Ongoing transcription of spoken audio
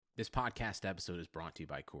This podcast episode is brought to you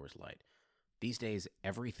by Coors Light. These days,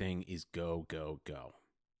 everything is go, go, go.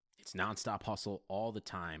 It's nonstop hustle all the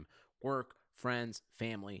time. Work, friends,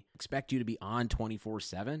 family expect you to be on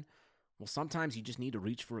 24/7. Well, sometimes you just need to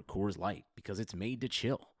reach for a Coors Light because it's made to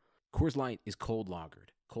chill. Coors Light is cold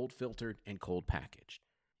lagered, cold filtered, and cold packaged.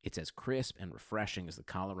 It's as crisp and refreshing as the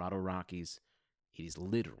Colorado Rockies. It is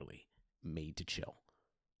literally made to chill.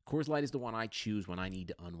 Coors Light is the one I choose when I need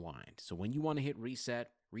to unwind. So when you want to hit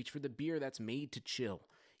reset, reach for the beer that's made to chill.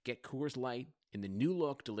 Get Coors Light in the new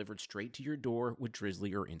look delivered straight to your door with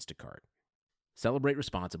Drizzly or Instacart. Celebrate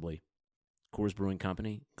responsibly. Coors Brewing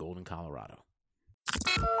Company, Golden, Colorado.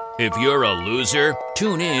 If you're a loser,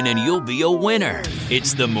 tune in and you'll be a winner.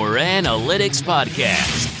 It's the Moranalytics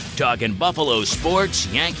Podcast. Talking Buffalo sports,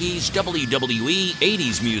 Yankees, WWE,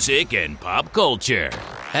 80s music, and pop culture.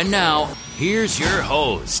 And now, here's your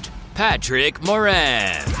host, Patrick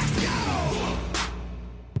Moran.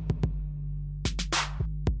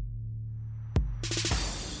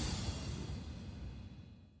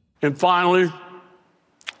 And finally,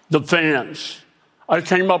 the fans. I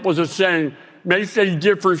came up with a saying, make a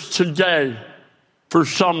difference today for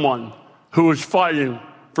someone who is fighting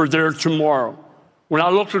for their tomorrow. When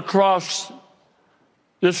I look across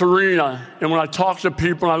this arena and when I talk to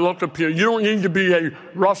people and I look at people, you don't need to be a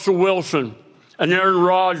Russell Wilson and Aaron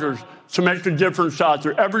Rodgers to make a difference out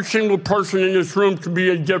there. Every single person in this room can be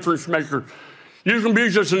a difference maker. You can be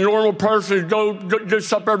just a normal person who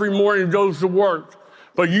gets up every morning and goes to work.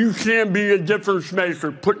 But you can be a difference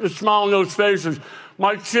maker, putting a smile on those faces.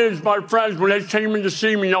 My kids, my friends, when they came in to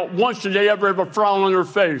see me, not once did they ever have a frown on their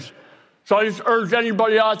face. So I just urge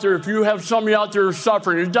anybody out there, if you have somebody out there who's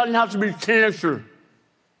suffering, it doesn't have to be cancer.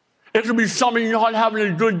 It could be somebody not having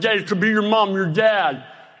a good day. It could be your mom, your dad.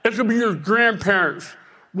 It could be your grandparents.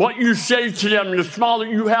 What you say to them, the smile that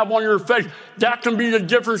you have on your face, that can be the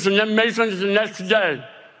difference in them making it the next day.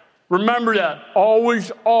 Remember that.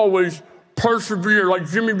 Always, always persevere. Like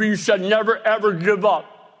Jimmy B said, never, ever give up.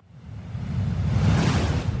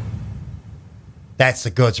 That's the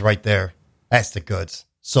goods right there. That's the goods.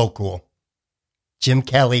 So cool. Jim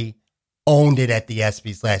Kelly owned it at the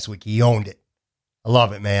ESPYs last week. He owned it. I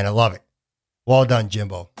love it, man. I love it. Well done,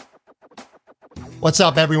 Jimbo. What's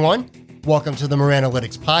up, everyone? Welcome to the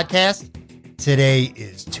Moranalytics Podcast. Today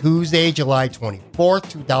is Tuesday, July 24th,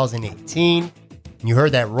 2018. And you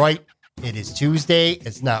heard that right. It is Tuesday.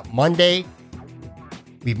 It's not Monday.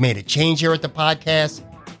 We've made a change here at the podcast.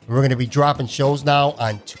 We're going to be dropping shows now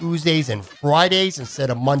on Tuesdays and Fridays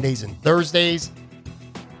instead of Mondays and Thursdays.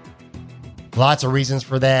 Lots of reasons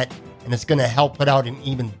for that. And it's going to help put out an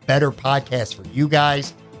even better podcast for you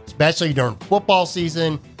guys, especially during football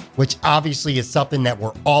season, which obviously is something that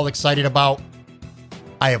we're all excited about.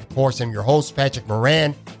 I, of course, am your host, Patrick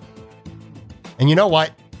Moran. And you know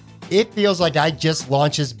what? It feels like I just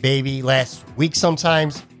launched this baby last week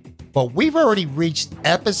sometimes, but we've already reached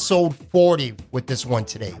episode 40 with this one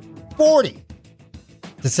today. 40!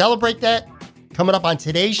 To celebrate that, coming up on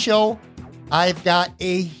today's show, I've got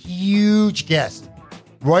a huge guest.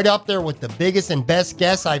 Right up there with the biggest and best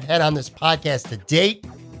guests I've had on this podcast to date.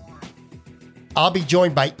 I'll be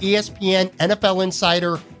joined by ESPN NFL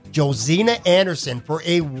insider Josina Anderson for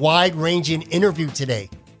a wide-ranging interview today.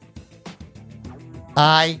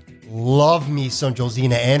 I love me some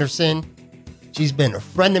Josina Anderson. She's been a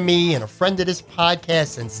friend of me and a friend of this podcast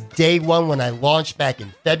since day one when I launched back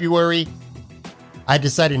in February. I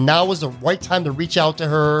decided now was the right time to reach out to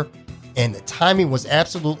her, and the timing was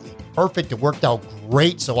absolutely perfect. It worked out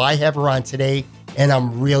great, so I have her on today, and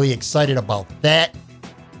I'm really excited about that.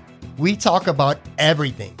 We talk about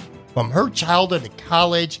everything, from her childhood to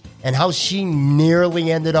college, and how she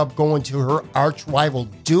nearly ended up going to her arch rival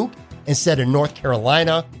Duke instead of North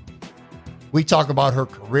Carolina. We talk about her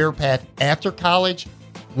career path after college,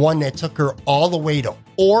 one that took her all the way to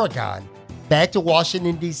Oregon, back to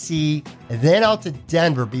Washington, D.C., and then out to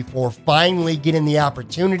Denver before finally getting the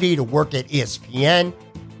opportunity to work at ESPN.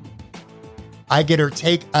 I get her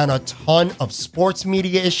take on a ton of sports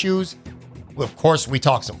media issues. Of course, we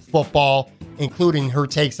talk some football, including her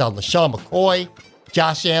takes on LaShawn McCoy,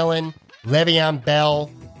 Josh Allen, Le'Veon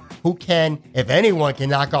Bell, who can, if anyone, can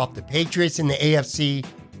knock off the Patriots in the AFC.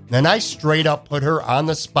 And I straight up put her on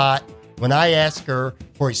the spot when I asked her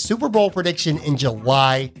for a Super Bowl prediction in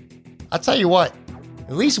July. I'll tell you what,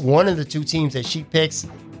 at least one of the two teams that she picks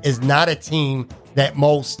is not a team that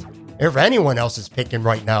most, if anyone else, is picking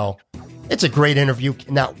right now. It's a great interview.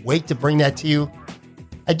 Cannot wait to bring that to you.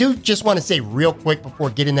 I do just want to say real quick before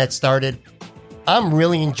getting that started, I'm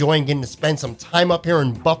really enjoying getting to spend some time up here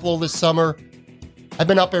in Buffalo this summer. I've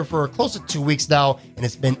been up here for close to 2 weeks now, and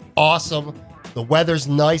it's been awesome. The weather's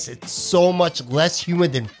nice. It's so much less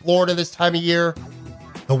humid than Florida this time of year.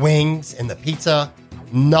 The wings and the pizza,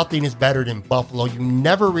 nothing is better than Buffalo. You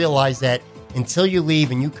never realize that until you leave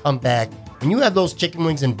and you come back. When you have those chicken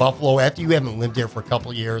wings in Buffalo after you haven't lived there for a couple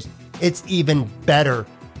of years, it's even better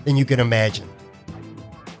than you can imagine.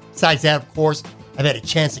 Besides that, of course, I've had a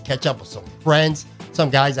chance to catch up with some friends, some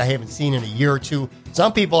guys I haven't seen in a year or two,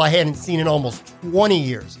 some people I hadn't seen in almost 20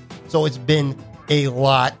 years. So it's been a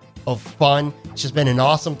lot of fun. It's just been an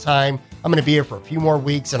awesome time. I'm going to be here for a few more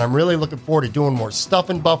weeks, and I'm really looking forward to doing more stuff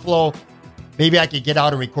in Buffalo. Maybe I could get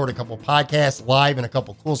out and record a couple podcasts live in a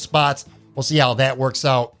couple cool spots. We'll see how that works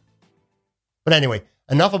out. But anyway,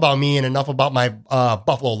 enough about me and enough about my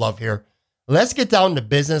Buffalo love here. Let's get down to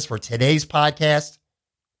business for today's podcast.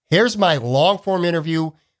 Here's my long-form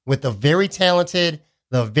interview with the very talented,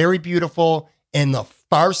 the very beautiful, and the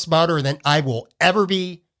far smarter than I will ever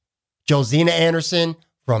be, Josina Anderson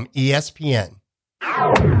from ESPN.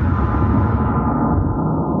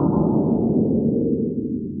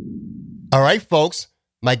 All right, folks.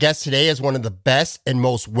 My guest today is one of the best and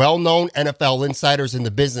most well-known NFL insiders in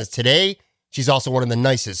the business today. She's also one of the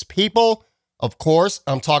nicest people. Of course,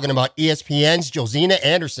 I'm talking about ESPN's Josina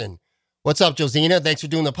Anderson. What's up, Josina? Thanks for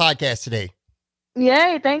doing the podcast today.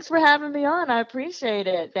 Yay, thanks for having me on. I appreciate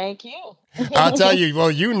it. Thank you. I'll tell you,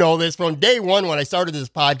 well, you know this. From day one when I started this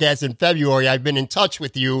podcast in February, I've been in touch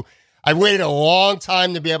with you. I waited a long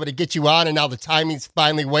time to be able to get you on, and now the timing's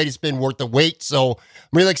finally right. It's been worth the wait, so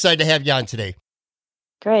I'm really excited to have you on today.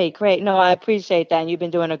 Great. No, I appreciate that. And you've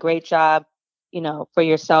been doing a great job, for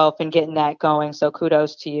yourself and getting that going. So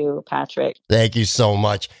kudos to you, Patrick. Thank you so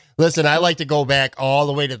much. Listen, I like to go back all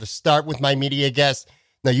the way to the start with my media guests.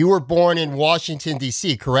 Now, you were born in Washington,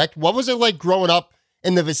 D.C., correct? What was it like growing up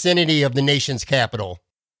in the vicinity of the nation's capital?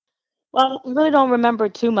 Well, I really don't remember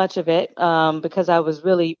too much of it because I was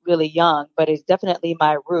really, really young, but it's definitely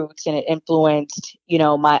my roots and it influenced,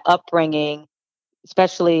 my upbringing,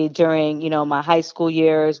 especially during, my high school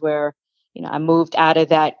years where, I moved out of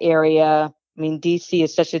that area. I mean, DC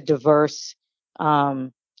is such a diverse,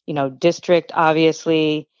 district,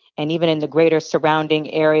 obviously, and even in the greater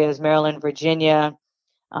surrounding areas, Maryland, Virginia,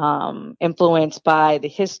 influenced by the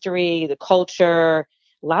history, the culture,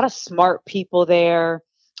 a lot of smart people there,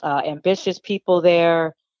 ambitious people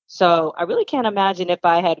there. So I really can't imagine if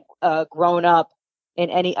I had grown up in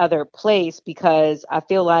any other place because I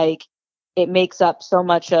feel like it makes up so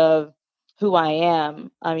much of who I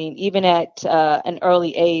am. I mean, even at an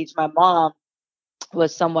early age, my mom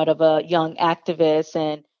was somewhat of a young activist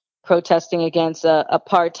and protesting against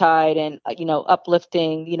apartheid and,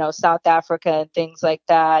 uplifting, South Africa and things like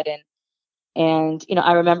that. And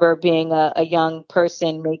I remember being a young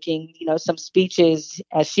person making, some speeches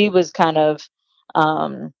as she was kind of,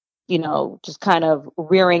 just kind of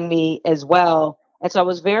rearing me as well. And so I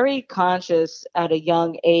was very conscious at a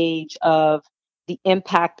young age of the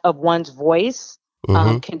impact of one's voice,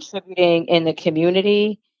 contributing in the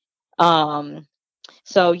community.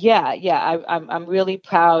 So I'm really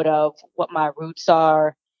proud of what my roots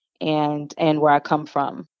are and where I come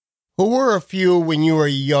from. Who were a few when you were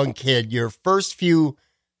a young kid, your first few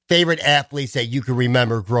favorite athletes that you can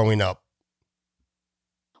remember growing up?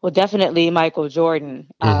 Well, definitely Michael Jordan.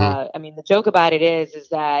 I mean, the joke about it is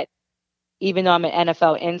that even though I'm an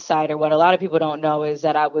NFL insider, what a lot of people don't know is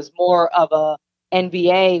that I was more of a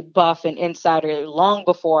NBA buff and insider long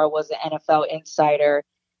before I was an NFL insider.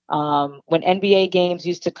 When NBA games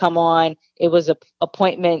used to come on, it was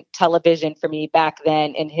appointment television for me back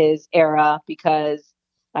then in his era because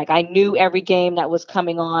I knew every game that was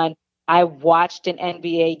coming on. I watched an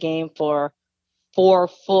NBA game for 4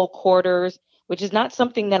 full quarters, which is not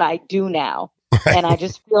something that I do now. Right. And I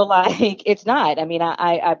just feel like it's not. I mean,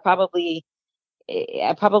 I probably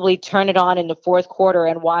turn it on in the fourth quarter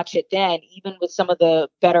and watch it then, even with some of the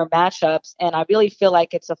better matchups. And I really feel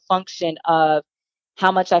like it's a function of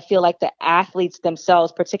how much I feel like the athletes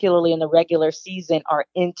themselves, particularly in the regular season, are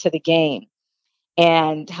into the game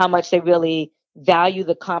and how much they really value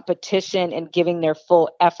the competition and giving their full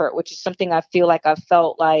effort, which is something I feel like I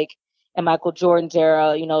felt like in Michael Jordan's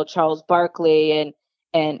era, Charles Barkley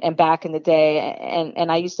and back in the day.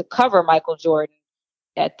 And I used to cover Michael Jordan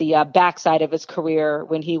at the backside of his career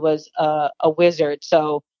when he was a Wizard.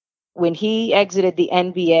 So when he exited the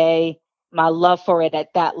NBA, my love for it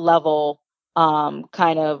at that level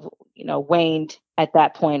kind of, waned at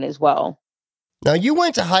that point as well. Now, you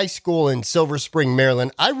went to high school in Silver Spring,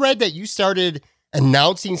 Maryland. I read that you started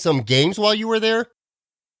announcing some games while you were there.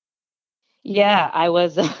 Yeah, I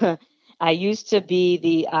was. I used to be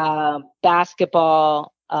the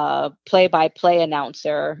basketball play-by-play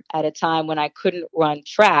announcer at a time when I couldn't run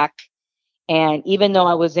track. And even though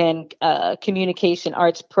I was in a communication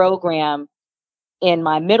arts program in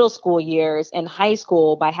my middle school years, in high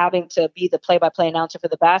school, by having to be the play-by-play announcer for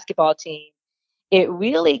the basketball team, it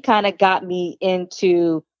really kind of got me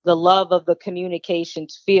into the love of the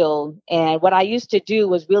communications field. And what I used to do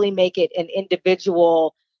was really make it an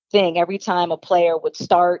individual thing. Every time a player would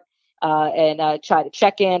start and try to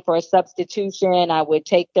check in for a substitution, I would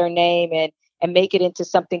take their name and make it into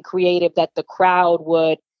something creative that the crowd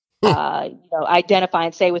would identify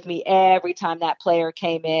and say with me every time that player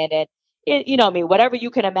came in. And whatever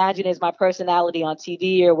you can imagine is my personality on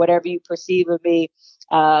TV or whatever you perceive of me.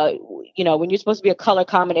 When you're supposed to be a color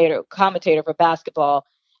commentator for basketball,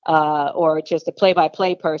 or just a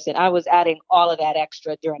play-by-play person, I was adding all of that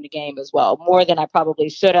extra during the game as well, more than I probably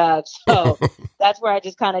should have. So that's where I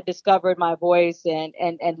just kind of discovered my voice and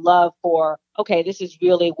love for, okay, this is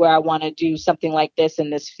really where I want to do something like this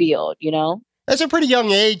in this field, That's a pretty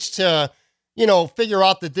young age to, figure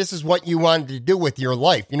out that this is what you wanted to do with your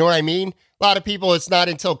life. You know what I mean? A lot of people, it's not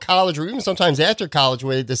until college or even sometimes after college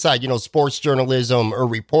where they decide, sports journalism or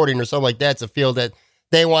reporting or something like that's a field that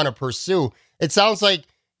they want to pursue. It sounds like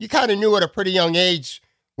you kind of knew at a pretty young age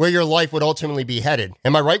where your life would ultimately be headed.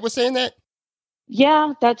 Am I right with saying that?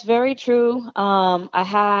 Yeah, that's very true. I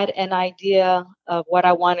had an idea of what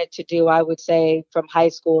I wanted to do. I would say from high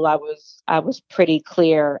school, I was pretty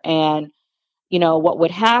clear. And, what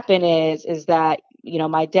would happen is that,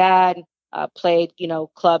 my dad played,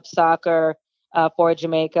 club soccer for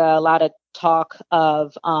Jamaica. A lot of talk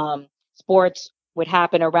of sports would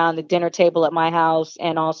happen around the dinner table at my house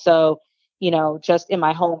and also, just in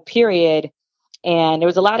my home period. And there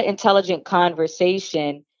was a lot of intelligent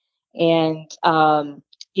conversation. And,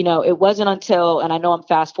 it wasn't until, and I know I'm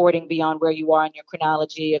fast forwarding beyond where you are in your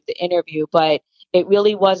chronology of the interview, but it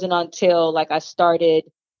really wasn't until I started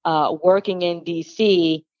working in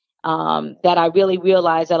DC that I really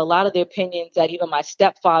realized that a lot of the opinions that even my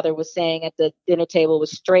stepfather was saying at the dinner table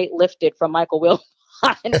was straight lifted from Michael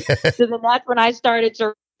Wilbon. So then that's when I started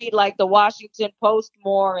to read the Washington Post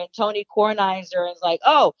more and Tony Kornheiser, and it's like,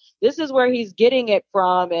 oh, this is where he's getting it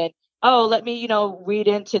from. And oh, let me, read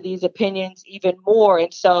into these opinions even more.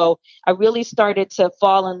 And so I really started to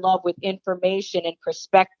fall in love with information and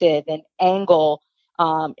perspective and angle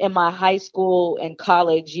in my high school and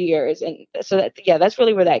college years. And so that's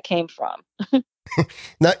really where that came from.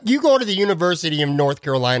 Now, you go to the University of North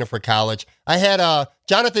Carolina for college. I had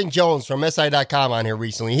Jonathan Jones from SI.com on here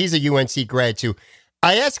recently. He's a UNC grad too.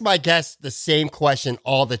 I ask my guests the same question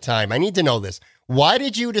all the time. I need to know this. Why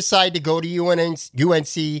did you decide to go to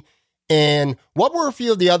UNC? And what were a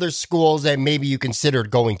few of the other schools that maybe you considered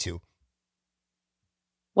going to?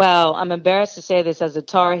 Well, I'm embarrassed to say this as a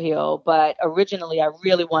Tar Heel, but originally I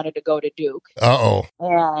really wanted to go to Duke. Uh-oh.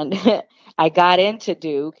 And I got into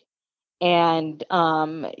Duke. And,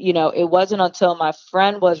 it wasn't until my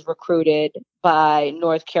friend was recruited by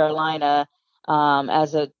North Carolina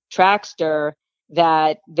as a trackster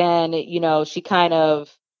that then, she kind of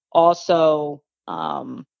also,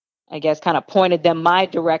 I guess, kind of pointed them my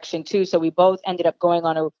direction too. So we both ended up going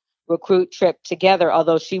on a recruit trip together,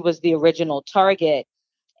 although she was the original target.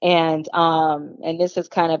 And this is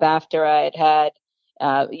kind of after I had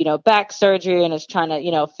back surgery and was trying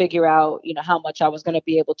to, figure out, how much I was going to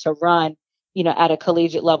be able to run, at a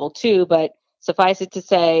collegiate level too. But suffice it to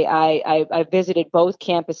say, I visited both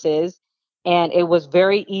campuses, and it was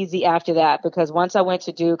very easy after that, because once I went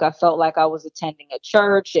to Duke, I felt like I was attending a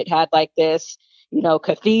church. It had this,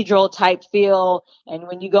 cathedral type feel. And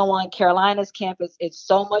when you go on Carolina's campus, it's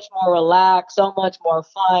so much more relaxed, so much more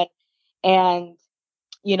fun. And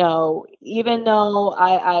even though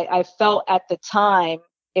I felt at the time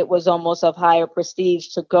it was almost of higher prestige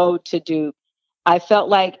to go to Duke, I felt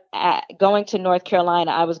like going to North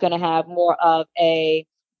Carolina, I was going to have more of a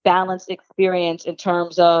balanced experience in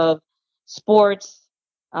terms of sports,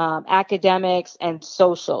 academics, and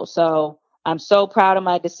social. So I'm so proud of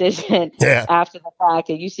my decision after the fact.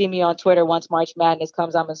 And you see me on Twitter once March Madness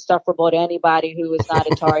comes, I'm insufferable to anybody who is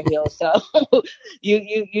not a Tar Heel. So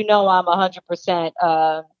you know I'm 100%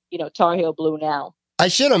 Tar Heel blue now. I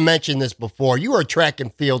should have mentioned this before. You were a track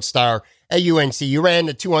and field star at UNC. You ran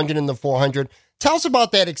the 200 and the 400. Tell us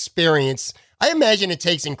about that experience. I imagine it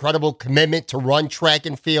takes incredible commitment to run track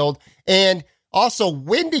and field. And also,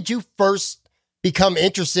 when did you first become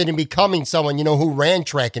interested in becoming someone, who ran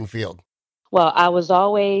track and field? Well, I was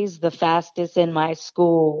always the fastest in my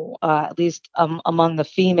school, at least among the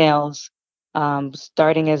females,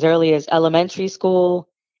 starting as early as elementary school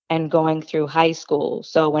and going through high school.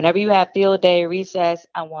 So whenever you have field day, recess,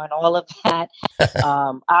 I won all of that.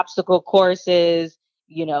 Obstacle courses,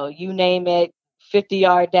 you name it,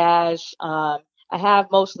 50-yard dash. I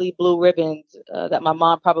have mostly blue ribbons that my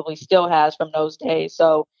mom probably still has from those days.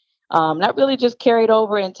 So that really just carried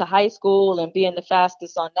over into high school and being the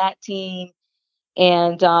fastest on that team.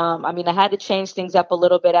 And I mean, I had to change things up a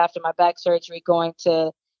little bit after my back surgery going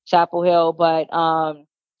to Chapel Hill. But,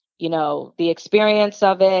 you know, the experience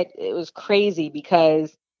of it was crazy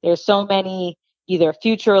because there's so many either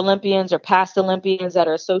future Olympians or past Olympians that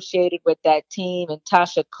are associated with that team. And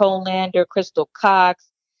Tasha Colander, Crystal Cox,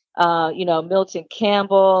 you know, Milton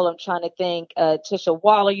Campbell. I'm trying to think. Tisha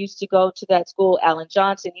Waller used to go to that school. Alan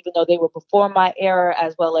Johnson, even though they were before my era,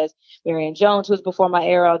 as well as Marion Jones, who was before my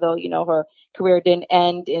era, although, you know, her career didn't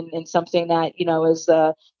end in something that, you know, is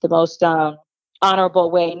the most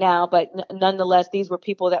honorable way now. But nonetheless, these were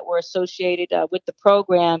people that were associated with the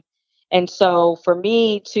program. And so for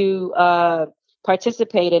me to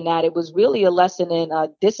participate in that, it was really a lesson in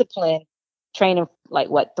discipline, training like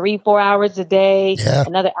 3-4 hours a day,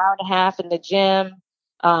 another hour and a half in the gym,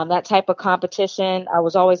 that type of competition. I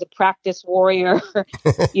was always a practice warrior,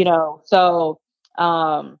 you know, so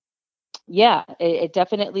yeah, it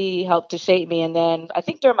definitely helped to shape me. And then I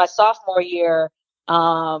think during my sophomore year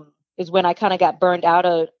is when I kind of got burned out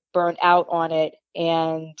on it.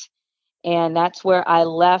 And that's where I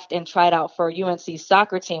left and tried out for UNC's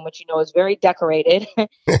soccer team, which, you know, is very decorated.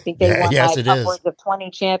 I think they won like upwards of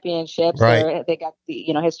 20 championships. Right. They got the,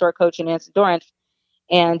 you know, historic coach in Nancy Dorrance.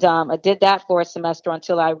 And I did that for a semester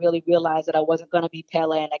until I really realized that I wasn't going to be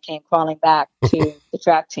Pele, and I came crawling back to the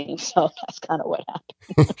track team. So that's kind of what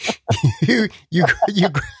happened.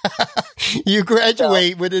 you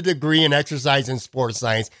graduate with a degree in exercise and sports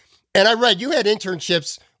science. And I read you had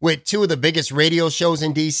internships with two of the biggest radio shows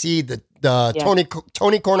in DC, the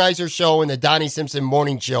Tony Kornheiser show and the Donnie Simpson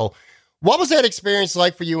morning show. What was that experience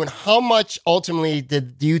like for you, and how much ultimately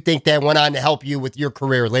do you think that went on to help you with your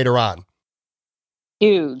career later on?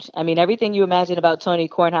 Huge. I mean, everything you imagine about Tony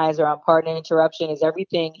Kornheiser on Pardon Interruption is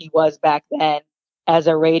everything he was back then as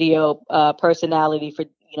a radio personality for,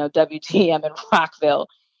 you know, WTM in Rockville.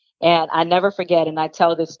 And I never forget, and I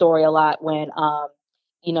tell this story a lot when,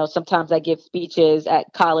 you know, sometimes I give speeches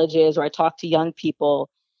at colleges or I talk to young people.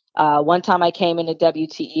 One time I came into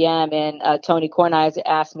WTEM and Tony Kornheiser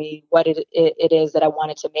asked me what it is that I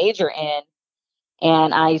wanted to major in.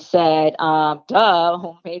 And I said, duh,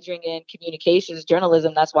 I'm majoring in communications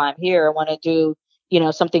journalism. That's why I'm here. I want to do, you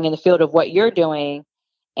know, something in the field of what you're doing.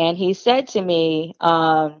 And he said to me,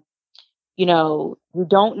 you know, you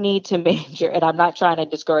don't need to major. And I'm not trying to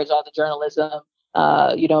discourage all the journalism,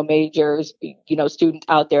 you know, majors, you know, students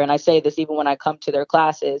out there. And I say this even when I come to their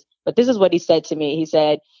classes. But this is what he said to me. He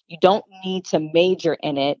said, you don't need to major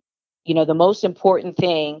in it. You know, the most important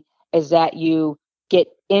thing is that you get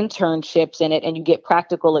internships in it and you get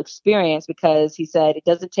practical experience, because he said it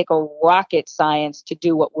doesn't take a rocket science to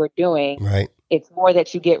do what we're doing. Right. It's more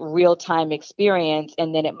that you get real time experience,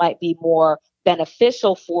 and then it might be more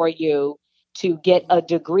beneficial for you to get a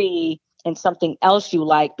degree in something else you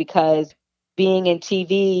like, because being in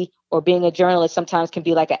TV or being a journalist sometimes can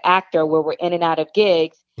be like an actor where we're in and out of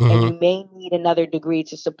gigs, and you may need another degree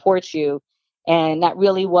to support you. And that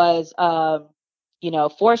really was, you know,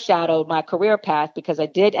 foreshadowed my career path, because I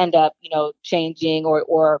did end up, you know, changing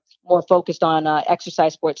or more focused on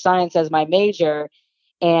exercise sports science as my major.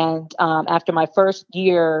 And after my first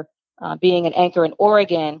year being an anchor in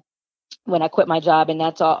Oregon, when I quit my job, and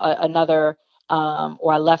that's another,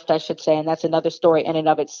 or I left, I should say, and that's another story in and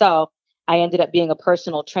of itself, I ended up being a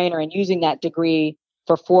personal trainer and using that degree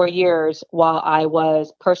for 4 years while I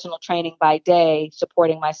was personal training by day,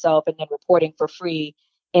 supporting myself, and then reporting for free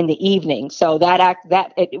in the evening. So that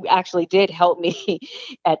it actually did help me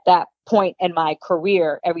at that point in my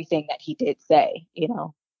career, everything that he did say, you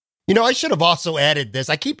know. You know, I should have also added this.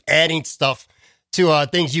 I keep adding stuff to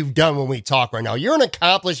things you've done when we talk right now. You're an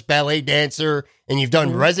accomplished ballet dancer, and you've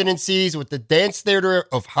done residencies with the Dance Theater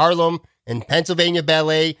of Harlem and Pennsylvania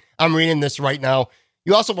Ballet. I'm reading this right now.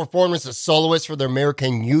 You also performed as a soloist for the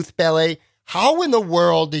American Youth Ballet. How in the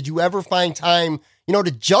world did you ever find time, you know,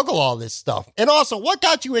 to juggle all this stuff? And also, what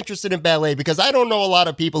got you interested in ballet? Because I don't know a lot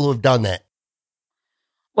of people who have done that.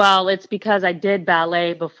 Well, it's because I did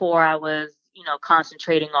ballet before I was, you know,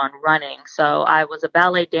 concentrating on running. So I was a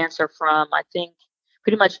ballet dancer from, I think,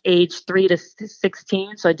 pretty much age 3 to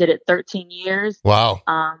 16. So I did it 13 years. Wow.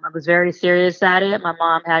 I was very serious at it. My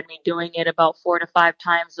mom had me doing it about 4 to 5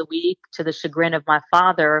 times a week, to the chagrin of my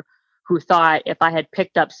father, who thought if I had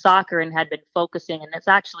picked up soccer and had been focusing, and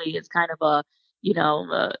it's kind of a, you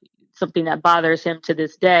know, something that bothers him to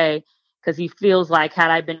this day, because he feels like had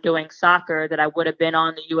I been doing soccer that I would have been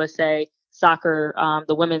on the USA soccer,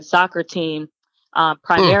 the women's soccer team.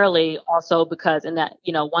 primarily also because in that,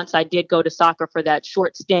 once I did go to soccer for that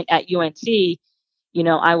short stint at UNC,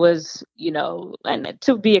 I was, and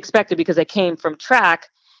to be expected because I came from track,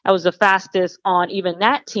 I was the fastest on even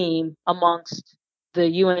that team amongst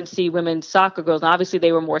the UNC women's soccer girls. And obviously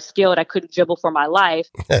they were more skilled. I couldn't dribble for my life,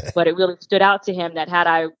 but it really stood out to him that had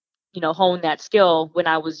I, honed that skill when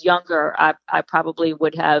I was younger, I probably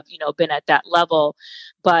would have, been at that level.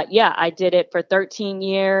 But yeah, I did it for 13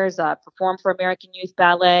 years. I performed for American Youth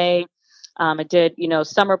Ballet. I did,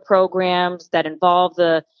 summer programs that involved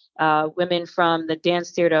the women from the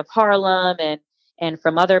Dance Theater of Harlem and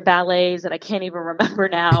from other ballets that I can't even remember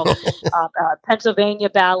now. Pennsylvania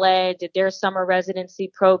Ballet did their summer residency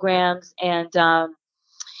programs, and then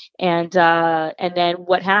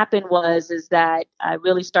what happened is that I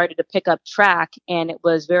really started to pick up track, and it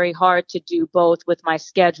was very hard to do both with my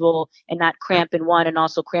schedule and not cramp in one and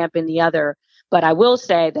also cramp in the other. But I will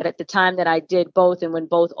say that at the time that I did both, and when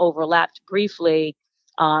both overlapped briefly,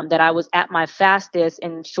 that I was at my fastest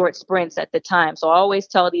in short sprints at the time. So I always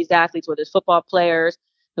tell these athletes, whether it's football players,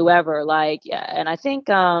 whoever, and I think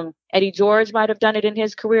Eddie George might have done it in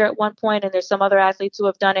his career at one point, and there's some other athletes who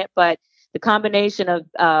have done it, but the combination of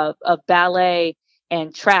ballet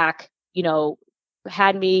and track,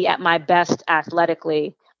 had me at my best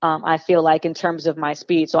athletically, I feel like, in terms of my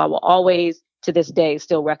speed. So I will always, to this day,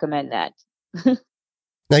 still recommend that.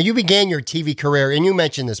 Now, you began your TV career, and you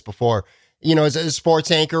mentioned this before, as a sports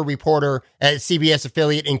anchor reporter at CBS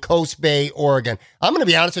affiliate in Coast Bay, Oregon. I'm going to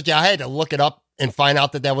be honest with you. I had to look it up and find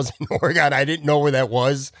out that was in Oregon. I didn't know where that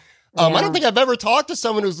was. I don't think I've ever talked to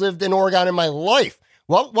someone who's lived in Oregon in my life.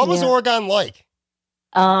 What was Oregon like?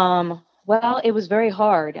 Well, it was very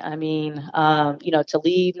hard. I mean, to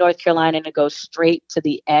leave North Carolina and to go straight to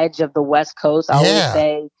the edge of the West Coast. I always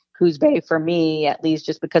say Coos Bay, for me, at least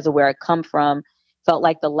just because of where I come from, felt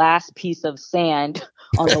like the last piece of sand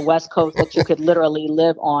on the West Coast that you could literally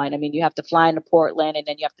live on. I mean, you have to fly into Portland, and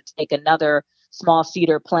then you have to take another small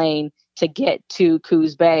cedar plane to get to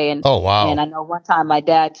Coos Bay. And, oh, wow. And I know one time my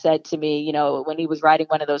dad said to me, when he was riding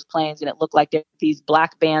one of those planes and it looked like there were these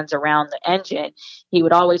black bands around the engine, he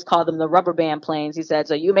would always call them the rubber band planes. He said,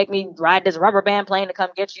 so you make me ride this rubber band plane to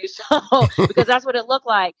come get you. So, because that's what it looked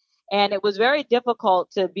like. And it was very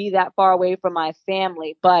difficult to be that far away from my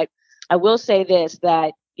family. But I will say this,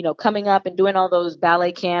 that, coming up and doing all those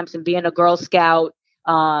ballet camps and being a Girl Scout,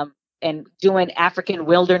 and doing African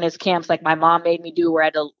wilderness camps like my mom made me do, where I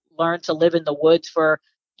had to learn to live in the woods for,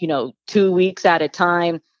 2 weeks at a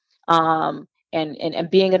time, and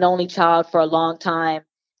being an only child for a long time,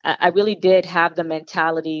 I really did have the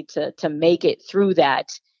mentality to make it through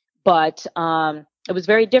that. But it was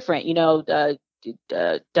very different, I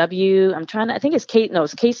think it's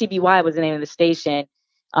KCBY was the name of the station.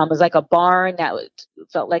 It was like a barn that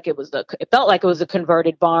felt like it was a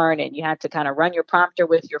converted barn, and you had to kind of run your prompter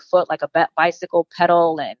with your foot like a bicycle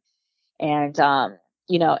pedal, and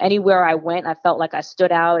anywhere I went, I felt like I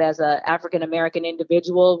stood out as a African American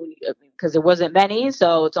individual because there wasn't many.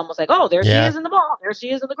 So it's almost like, oh, there she is in the mall, there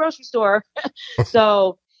she is in the grocery store.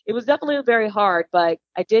 So it was definitely very hard, but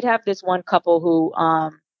I did have this one couple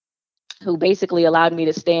who basically allowed me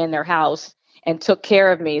to stay in their house and took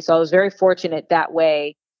care of me. So I was very fortunate that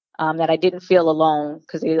way, that I didn't feel alone,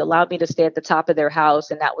 because they allowed me to stay at the top of their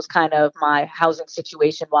house. And that was kind of my housing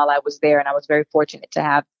situation while I was there. And I was very fortunate to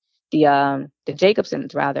have the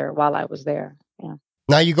Jacobsons rather while I was there. Yeah.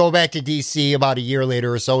 Now you go back to DC about a year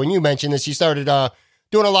later or so, and you mentioned this, you started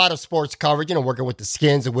doing a lot of sports coverage, working with the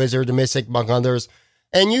Skins, the Wizards, the Mystics, among others.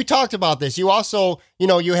 And you talked about this. You also, you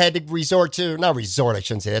had to I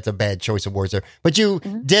shouldn't say, that's a bad choice of words there, but you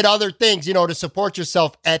did other things, to support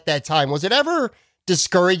yourself at that time. Was it ever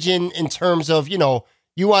discouraging in terms of, you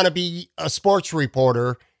want to be a sports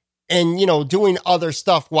reporter and, doing other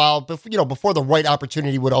stuff while, before the right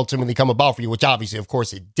opportunity would ultimately come about for you, which obviously, of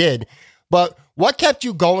course, it did. But what kept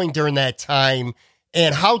you going during that time,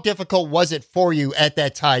 and how difficult was it for you at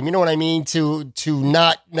that time? You know what I mean? To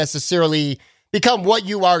not necessarily become what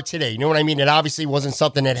you are today. You know what I mean? It obviously wasn't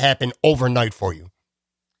something that happened overnight for you.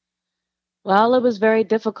 Well, it was very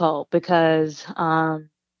difficult because,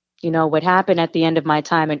 what happened at the end of my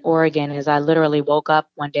time in Oregon is I literally woke up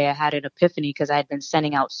one day, I had an epiphany because I had been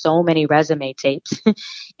sending out so many resume tapes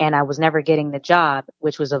and I was never getting the job,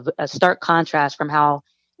 which was a stark contrast from how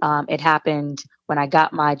it happened when I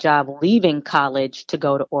got my job leaving college to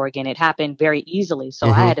go to Oregon. It happened very easily. So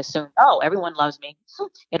I had assumed, oh, everyone loves me.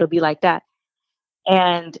 It'll be like that.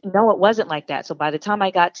 And no, it wasn't like that. So by the time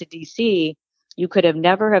I got to DC, you could have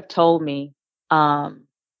never have told me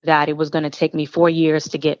that it was going to take me 4 years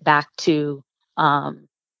to get back to,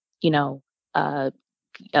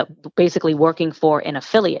 basically working for an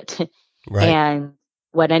affiliate. Right. And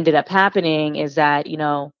what ended up happening is that,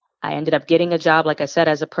 I ended up getting a job, like I said,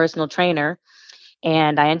 as a personal trainer.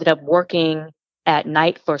 And I ended up working at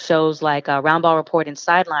night for shows like Round Ball Report and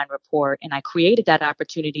Sideline Report. And I created that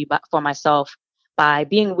opportunity for myself by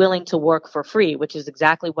being willing to work for free, which is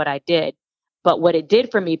exactly what I did. But what it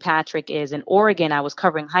did for me, Patrick, is in Oregon, I was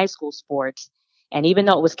covering high school sports. And even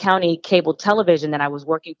though it was county cable television that I was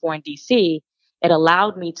working for in DC, it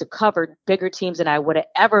allowed me to cover bigger teams than I would have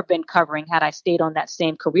ever been covering had I stayed on that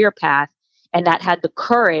same career path and not had the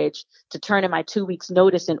courage to turn in my 2 weeks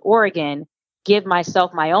notice in Oregon, give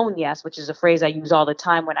myself my own yes, which is a phrase I use all the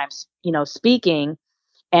time when I'm, speaking,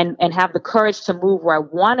 and have the courage to move where I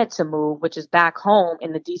wanted to move, which is back home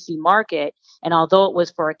in the DC market. And although it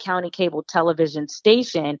was for a county cable television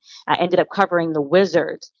station, I ended up covering the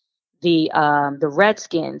Wizards, the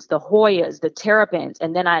Redskins, the Hoyas, the Terrapins.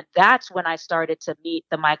 And then that's when I started to meet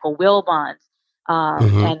the Michael Wilbons,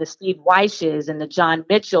 and the Steve Weishes and the John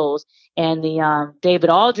Mitchells and the David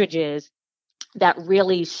Aldridges that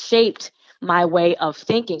really shaped my way of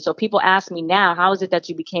thinking. So people ask me now, how is it that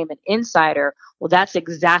you became an insider? Well, that's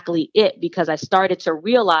exactly it, because I started to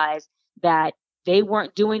realize that they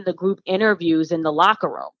weren't doing the group interviews in the locker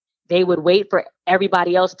room. They would wait for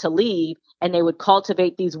everybody else to leave, and they would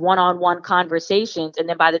cultivate these one-on-one conversations. And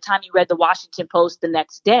then by the time you read the Washington Post the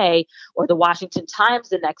next day or the Washington Times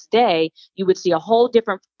the next day, you would see a whole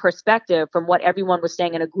different perspective from what everyone was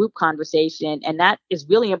saying in a group conversation. And that is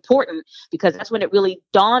really important, because that's when it really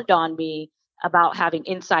dawned on me about having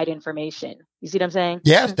inside information. You see what I'm saying?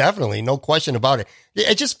 Yes, definitely. No question about it.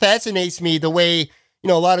 It just fascinates me the way,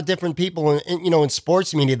 a lot of different people in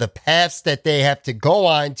sports media, the paths that they have to go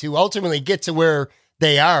on to ultimately get to where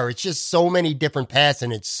they are. It's just so many different paths,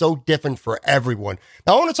 and it's so different for everyone.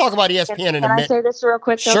 Now, I want to talk about ESPN in a minute. Can I say this real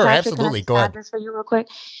quick? Sure, Patrick? Absolutely. Go ahead. This for you real quick.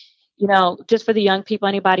 Just for the young people,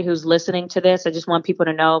 anybody who's listening to this, I just want people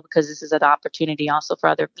to know, because this is an opportunity also for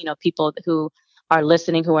other, people who are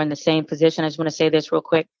listening, who are in the same position. I just want to say this real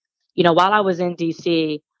quick. While I was in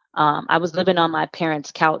DC, I was living on my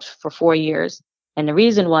parents' couch for 4 years. And the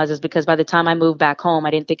reason is because by the time I moved back home,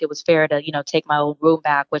 I didn't think it was fair to, take my old room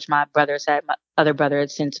back, which my other brother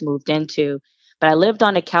had since moved into. But I lived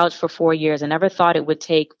on the couch for 4 years. I never thought it would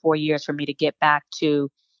take 4 years for me to get back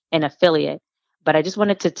to an affiliate. But I just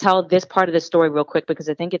wanted to tell this part of the story real quick, because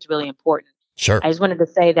I think it's really important. Sure. I just wanted to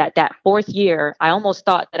say that fourth year, I almost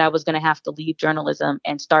thought that I was going to have to leave journalism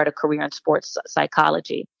and start a career in sports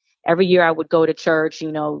psychology. Every year I would go to church,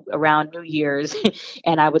 around New Year's,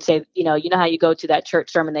 and I would say, you know how you go to that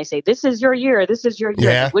church sermon, they say, this is your year, this is your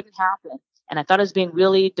year. Yeah. It wouldn't happen. And I thought I was being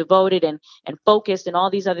really devoted and focused and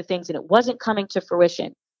all these other things, and it wasn't coming to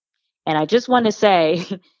fruition. And I just want to say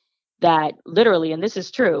that literally, and this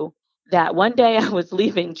is true, that one day I was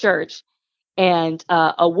leaving church, and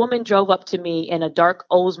a woman drove up to me in a dark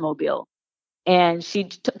Oldsmobile. And she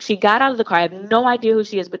got out of the car. I have no idea who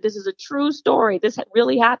she is, but this is a true story. This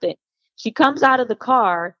really happened. She comes out of the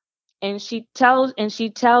car, and she tells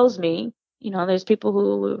me, there's people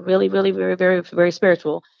who are really, really, very, very, very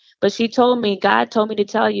spiritual. But she told me, God told me to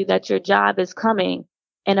tell you that your job is coming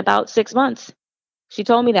in about 6 months. She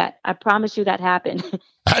told me that. I promise you that happened.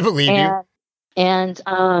 I believe you. And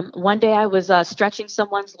one day I was stretching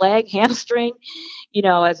someone's leg, hamstring,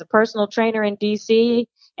 as a personal trainer in DC.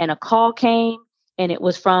 And a call came, and it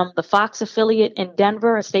was from the Fox affiliate in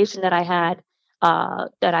Denver, a station that I had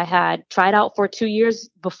tried out for 2 years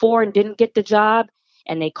before and didn't get the job.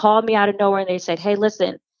 And they called me out of nowhere, and they said, hey,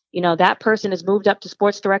 listen, that person has moved up to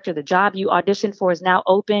sports director. The job you auditioned for is now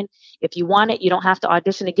open. If you want it, you don't have to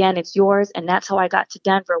audition again. It's yours. And that's how I got to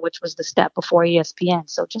Denver, which was the step before ESPN.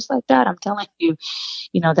 So just like that, I'm telling you,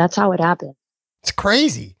 that's how it happened. It's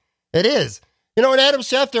crazy. It is. And Adam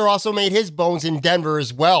Schefter also made his bones in Denver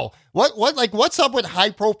as well. What's up with high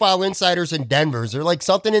profile insiders in Denver? Is there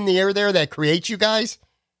something in the air there that creates you guys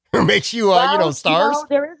or makes you, stars?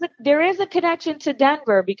 There is a connection to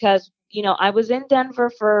Denver because, I was in Denver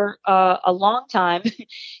for a long time.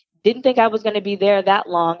 Didn't think I was going to be there that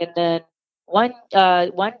long. And then one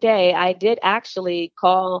day I did actually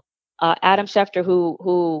call Adam Schefter,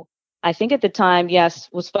 who I think at the time, yes,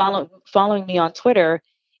 was following me on Twitter.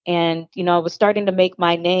 And, I was starting to make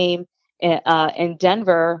my name in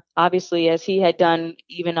Denver, obviously, as he had done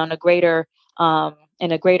even on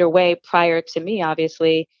in a greater way prior to me,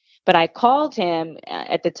 obviously. But I called him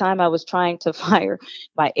at the time. I was trying to fire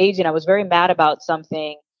my agent. I was very mad about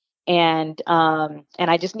something. And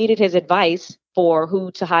I just needed his advice for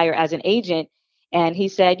who to hire as an agent. And he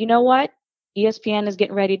said, you know what? ESPN is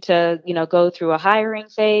getting ready to, go through a hiring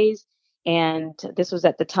phase. And this was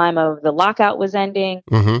at the time of the lockout was ending.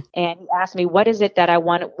 Mm-hmm. And he asked me, what is it that I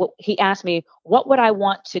want? He asked me, what would I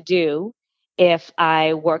want to do if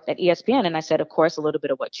I worked at ESPN? And I said, of course, a little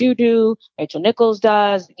bit of what you do, Rachel Nichols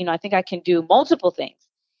does. I think I can do multiple things.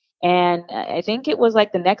 And I think it was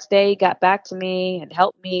like the next day he got back to me and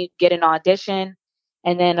helped me get an audition.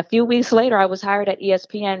 And then a few weeks later, I was hired at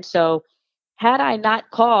ESPN. So had I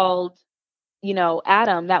not called,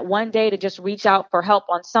 Adam that one day to just reach out for help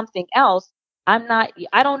on something else, I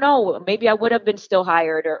don't know, maybe I would have been still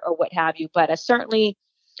hired or what have you, but I certainly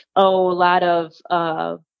owe a lot of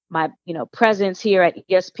my, presence here at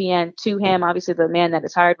ESPN to him. Obviously the man that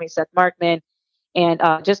has hired me, Seth Markman, and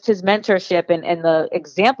just his mentorship and the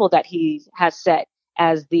example that he has set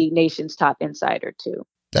as the nation's top insider too.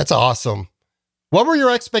 That's awesome. What were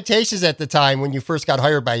your expectations at the time when you first got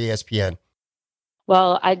hired by ESPN?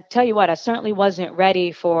 Well, I tell you what, I certainly wasn't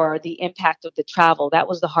ready for the impact of the travel. That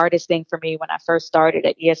was the hardest thing for me when I first started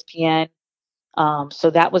at ESPN. So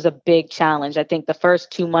that was a big challenge. I think the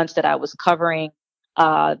first 2 months that I was covering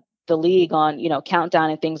the league on,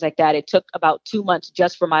 Countdown and things like that, it took about 2 months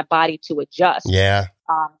just for my body to adjust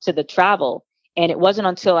to the travel. And it wasn't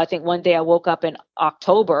until I think one day I woke up in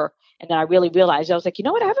October and then I really realized, I was like, you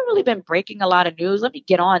know what, I haven't really been breaking a lot of news. Let me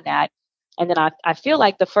get on that. And then I feel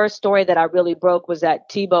like the first story that I really broke was that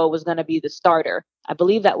Tebow was going to be the starter. I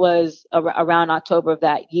believe that was around October of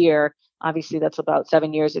that year. Obviously, that's about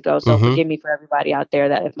 7 years ago. So forgive me for everybody out there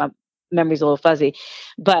that if my memory's a little fuzzy.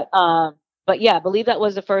 But yeah, I believe that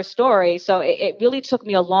was the first story. So it really took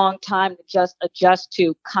me a long time to just adjust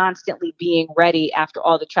to constantly being ready after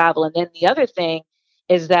all the travel. And then the other thing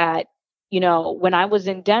is that, when I was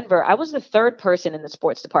in Denver, I was the third person in the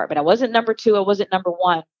sports department. I wasn't number 2. I wasn't number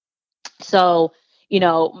 1. So,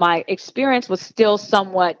 my experience was still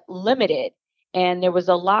somewhat limited. And there was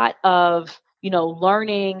a lot of,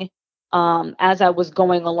 learning as I was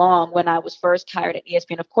going along when I was first hired at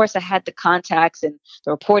ESPN. Of course, I had the contacts and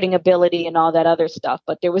the reporting ability and all that other stuff,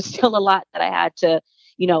 but there was still a lot that I had to,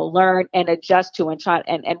 learn and adjust to and try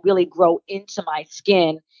and really grow into my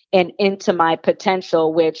skin and into my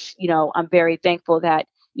potential, which, I'm very thankful that,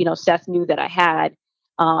 Seth knew that I had.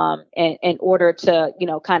 And in order to,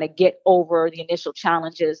 kind of get over the initial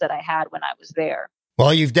challenges that I had when I was there.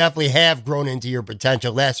 Well, you've definitely have grown into your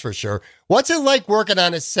potential, that's for sure. What's it like working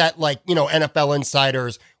on a set like, NFL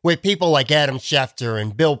Insiders with people like Adam Schefter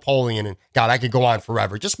and Bill Polian? And God, I could go on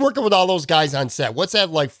forever. Just working with all those guys on set. What's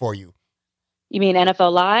that like for you? You mean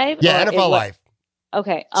NFL Live? Yeah, NFL Live.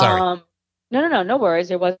 Okay. Sorry. No worries.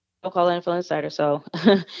 There was no call NFL Insider. So,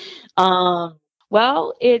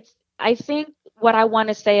 well, I think what I want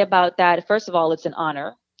to say about that, first of all, it's an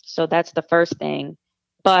honor. So that's the first thing.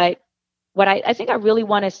 But what I think I really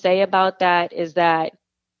want to say about that is that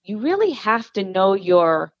you really have to know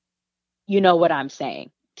what I'm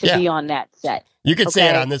saying to be on that set. You can say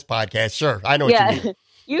it on this podcast. Sure. I know what you mean.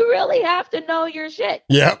 You really have to know your shit.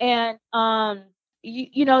 Yeah. And,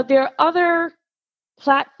 there are other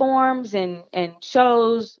platforms and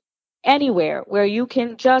shows anywhere where you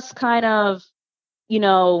can just kind of,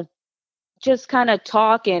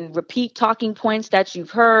 talk and repeat talking points that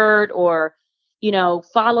you've heard or,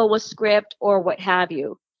 follow a script or what have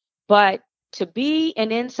you. But to be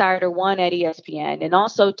an insider, 1, at ESPN, and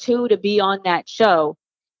also 2, to be on that show,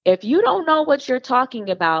 if you don't know what you're talking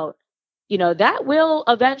about, that will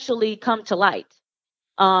eventually come to light.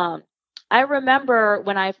 I remember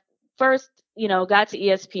when I first, got to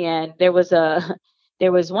ESPN,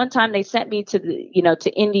 there was one time they sent me to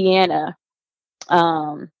to Indiana.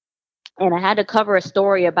 And I had to cover a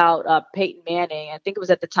story about Peyton Manning. I think it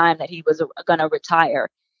was at the time that he was going to retire.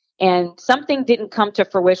 And something didn't come to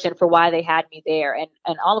fruition for why they had me there.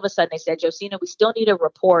 And all of a sudden they said, Josina, we still need a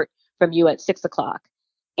report from you at 6:00.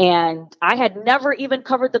 And I had never even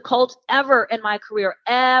covered the Colts ever in my career,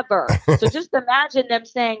 ever. So just imagine them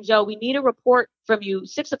saying, Joe, we need a report from you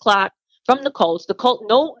 6:00 from the Colts.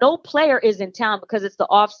 No player is in town because it's the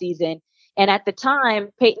off season. And at the time,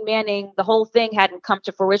 Peyton Manning, the whole thing hadn't come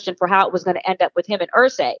to fruition for how it was going to end up with him and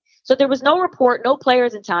Irsay. So there was no report, no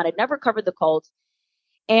players in town. I'd never covered the Colts.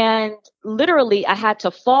 And literally, I had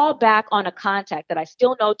to fall back on a contact that I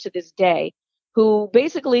still know to this day, who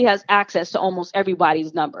basically has access to almost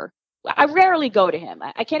everybody's number. I rarely go to him.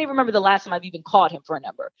 I can't even remember the last time I've even called him for a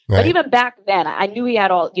number. Right. But even back then, I knew he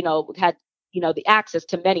had the access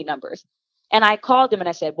to many numbers. And I called him and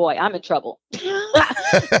I said, boy, I'm in trouble.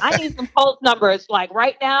 I need some Colts numbers like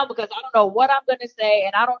right now because I don't know what I'm going to say.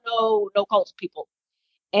 And I don't know no Colts people.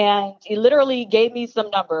 And he literally gave me some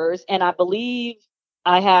numbers. And I believe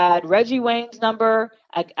I had Reggie Wayne's number.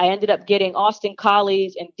 I ended up getting Austin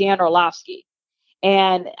Collies and Dan Orlovsky.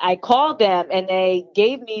 And I called them and they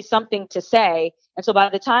gave me something to say. And so by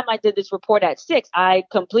the time I did this report at 6, I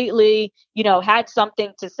completely, had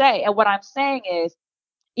something to say. And what I'm saying is,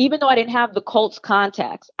 even though I didn't have the Colts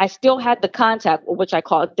contacts, I still had the contact, which I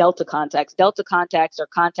call Delta contacts. Delta contacts are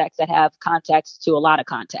contacts that have contacts to a lot of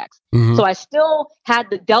contacts. Mm-hmm. So I still had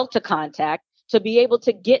the Delta contact to be able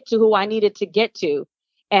to get to who I needed to get to.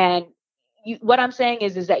 And what I'm saying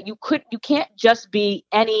is that you can't just be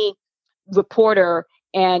any reporter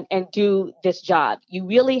and do this job. You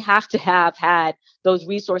really have to have had those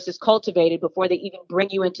resources cultivated before they even bring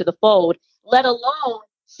you into the fold, let alone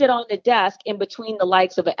sit on the desk in between the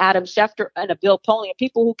likes of an Adam Schefter and a Bill Polian,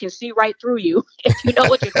 people who can see right through you if you know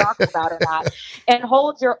what you're talking about or not, and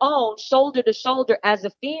hold your own shoulder to shoulder as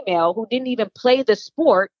a female who didn't even play the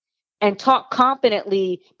sport and talk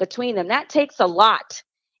confidently between them. That takes a lot.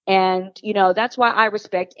 And, that's why I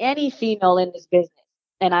respect any female in this business.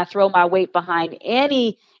 And I throw my weight behind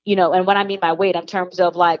any, and what I mean by weight in terms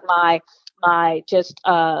of like my just,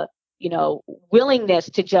 willingness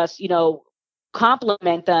to just,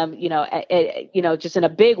 compliment them, just in a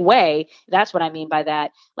big way. That's what I mean by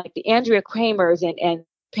that. Like the Andrea Kramers and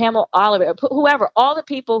Pamela Oliver, whoever, all the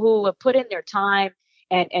people who have put in their time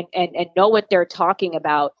and know what they're talking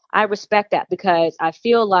about. I respect that because I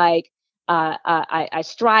feel like I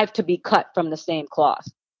strive to be cut from the same cloth.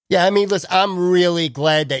 Yeah, I mean, listen, I'm really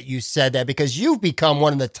glad that you said that because you've become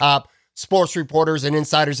one of the top sports reporters and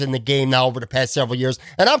insiders in the game now over the past several years.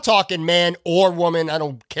 And I'm talking man or woman. I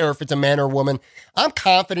don't care if it's a man or woman. I'm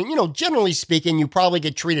confident, generally speaking, you probably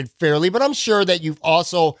get treated fairly, but I'm sure that you've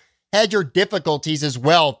also had your difficulties as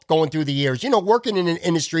well going through the years. Working in an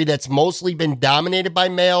industry that's mostly been dominated by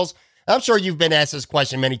males. I'm sure you've been asked this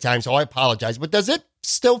question many times, so I apologize. But does it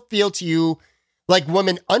still feel to you like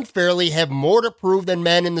women unfairly have more to prove than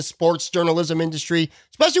men in the sports journalism industry,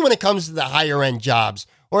 especially when it comes to the higher end jobs?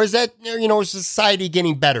 Or is that, society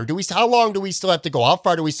getting better? How long do we still have to go? How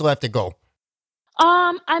far do we still have to go?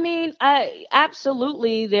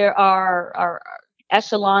 Absolutely. There are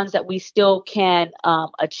echelons that we still can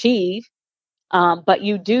achieve. But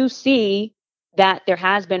you do see that there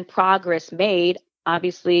has been progress made,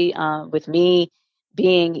 obviously, with me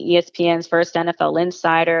being ESPN's first NFL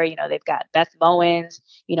insider. They've got Beth Mowins,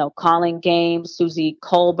 calling games. Susie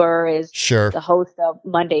Colbert is the host of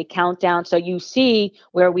Monday Countdown. So you see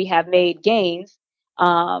where we have made gains,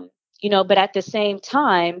 but at the same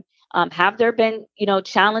time, have there been,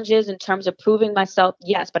 challenges in terms of proving myself?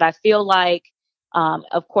 Yes, but I feel like,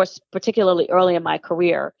 of course, particularly early in my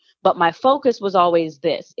career, but my focus was always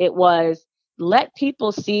this. It was let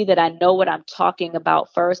people see that I know what I'm talking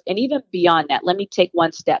about first. And even beyond that, let me take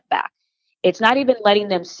one step back. It's not even letting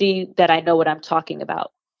them see that I know what I'm talking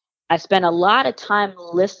about. I spent a lot of time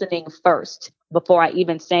listening first before I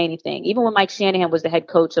even say anything. Even when Mike Shanahan was the head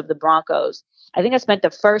coach of the Broncos, I think I spent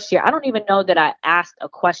the first year. I don't even know that I asked a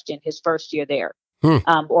question his first year there.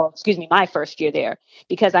 My first year there,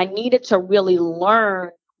 because I needed to really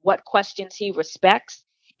learn what questions he respects.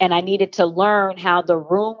 And I needed to learn how the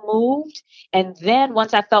room moved. And then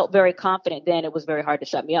once I felt very confident, then it was very hard to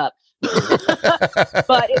shut me up.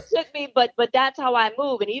 But it took me, but that's how I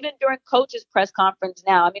move. And even during coaches' press conference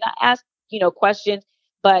now, I ask, questions,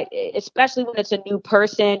 but especially when it's a new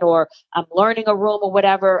person or I'm learning a room or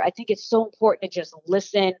whatever, I think it's so important to just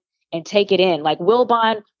listen and take it in. Like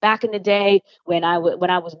Wilbon back in the day when I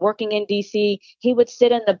was working in DC, he would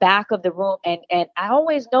sit in the back of the room. And I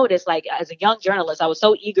always noticed, like as a young journalist, I was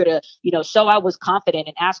so eager to, show I was confident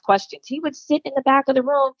and ask questions. He would sit in the back of the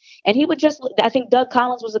room and he would just, I think Doug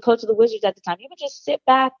Collins was the coach of the Wizards at the time. He would just sit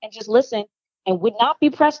back and just listen and would not be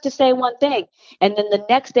pressed to say one thing. And then the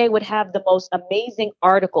next day would have the most amazing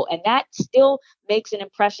article. And that still makes an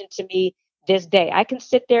impression to me this day. I can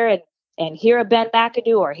sit there and hear a Ben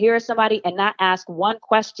McAdoo or hear somebody and not ask one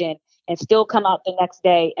question and still come out the next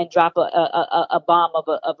day and drop a bomb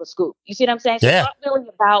of a scoop. You see what I'm saying? So it's not really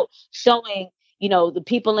about showing, the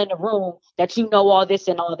people in the room that all this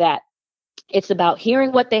and all that. It's about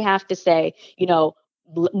hearing what they have to say,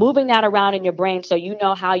 moving that around in your brain so you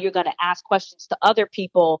know how you're going to ask questions to other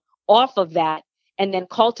people off of that, and then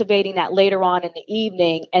cultivating that later on in the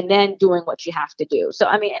evening and then doing what you have to do. So,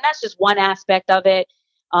 and that's just one aspect of it.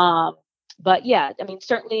 But yeah,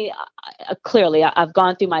 certainly, clearly, I've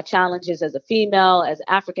gone through my challenges as a female, as an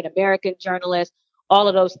African-American journalist, all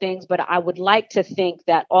of those things. But I would like to think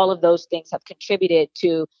that all of those things have contributed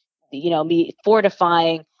to, me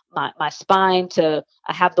fortifying my spine, to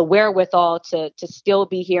have the wherewithal to still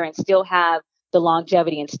be here and still have the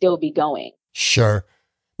longevity and still be going. Sure.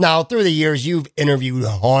 Now, through the years, you've interviewed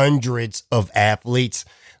hundreds of athletes.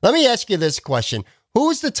 Let me ask you this question.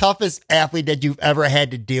 Who's the toughest athlete that you've ever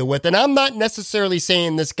had to deal with? And I'm not necessarily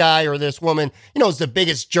saying this guy or this woman, is the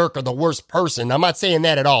biggest jerk or the worst person. I'm not saying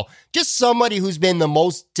that at all. Just somebody who's been the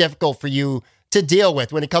most difficult for you to deal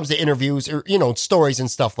with when it comes to interviews or, stories and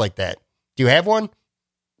stuff like that. Do you have one?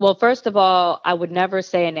 Well, first of all, I would never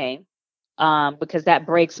say a name because that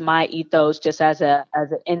breaks my ethos just as an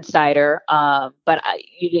insider. But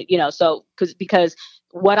because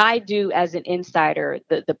what I do as an insider,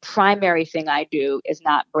 the primary thing I do is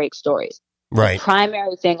not break stories. Right. The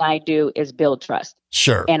primary thing I do is build trust.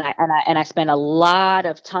 Sure. And I spend a lot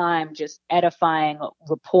of time just edifying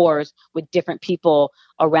rapport with different people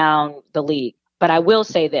around the league. But I will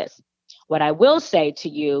say this. What I will say to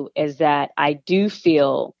you is that I do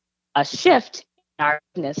feel a shift in our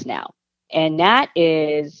business now. And that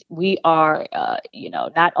is we are,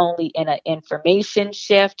 not only in an information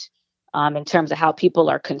shift, in terms of how people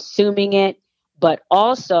are consuming it, but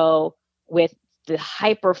also with the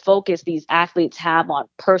hyper focus these athletes have on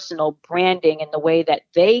personal branding and the way that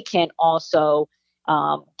they can also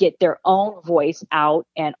get their own voice out,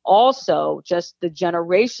 and also just the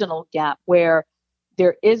generational gap where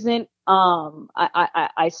there isn't,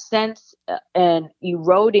 I sense an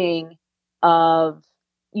eroding of,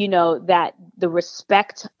 that the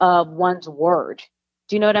respect of one's word.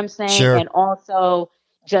 Do you know what I'm saying? Sure. And also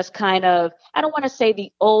just kind of, I don't want to say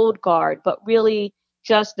the old guard, but really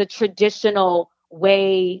just the traditional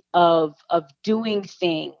way of doing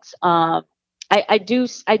things. I do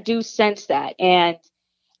sense that. And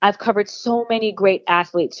I've covered so many great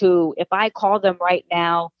athletes who, if I call them right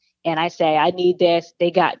now and I say, I need this,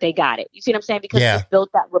 they got it. You see what I'm saying? Because we've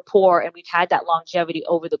built that rapport and we've had that longevity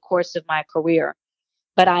over the course of my career.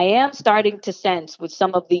 But I am starting to sense with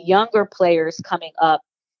some of the younger players coming up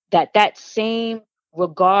that same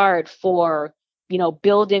regard for,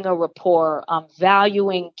 building a rapport,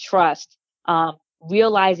 valuing trust,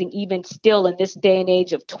 realizing even still in this day and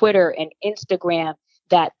age of Twitter and Instagram,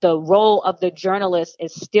 that the role of the journalist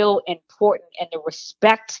is still important, and the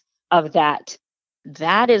respect of that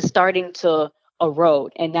is starting to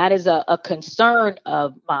erode. And that is a concern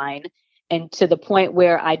of mine. And to the point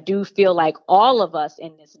where I do feel like all of us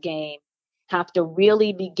in this game have to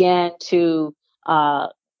really begin to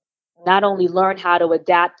not only learn how to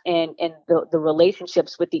adapt in the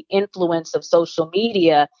relationships with the influence of social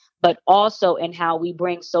media, but also in how we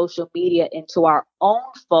bring social media into our own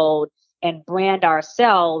fold and brand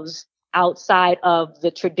ourselves outside of the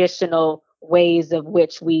traditional ways of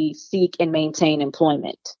which we seek and maintain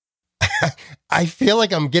employment. I feel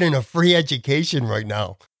like I'm getting a free education right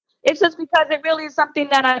now. It's just because it really is something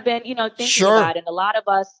that I've been, thinking about. And a lot of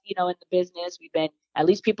us, in the business, we've been, at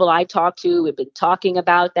least people I talk to, we've been talking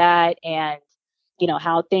about that and,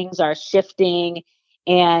 how things are shifting.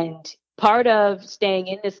 And part of staying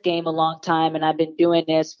in this game a long time, and I've been doing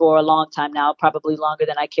this for a long time now, probably longer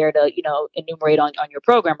than I care to, enumerate on your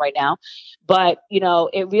program right now. But,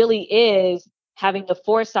 it really is having the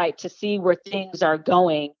foresight to see where things are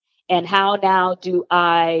going and how now do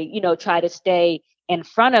I, try to stay in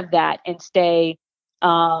front of that and stay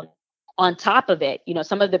on top of it.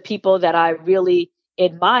 Some of the people that I really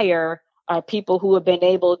admire are people who have been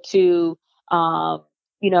able to,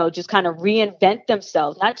 just kind of reinvent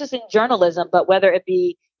themselves, not just in journalism, but whether it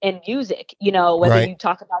be in music, whether right. You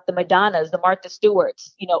talk about the Madonnas, the Martha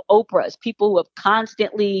Stewarts, Oprahs, people who have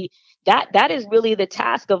constantly, that is really the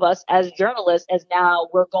task of us as journalists, as now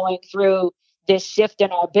we're going through this shift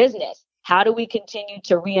in our business. How do we continue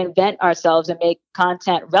to reinvent ourselves and make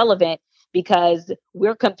content relevant? Because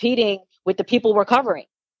we're competing with the people we're covering.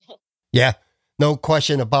 Yeah, no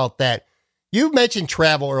question about that. You mentioned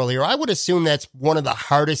travel earlier. I would assume that's one of the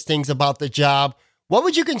hardest things about the job. What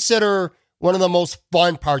would you consider one of the most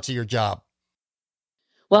fun parts of your job?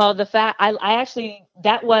 Well, the fact I actually,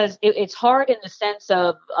 it's hard in the sense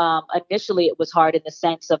of, initially it was hard in the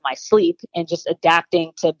sense of my sleep and just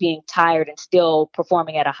adapting to being tired and still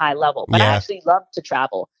performing at a high level. But I actually love to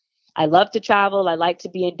travel. I love to travel. I like to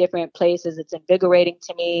be in different places. It's invigorating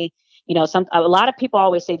to me. A lot of people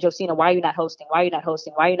always say, Josina, why are you not hosting? Why are you not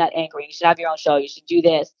hosting? Why are you not anchoring? You should have your own show. You should do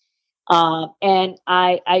this. And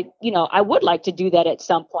I would like to do that at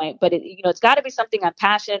some point, but it's got to be something I'm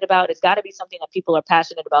passionate about. It's got to be something that people are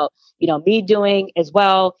passionate about, me doing as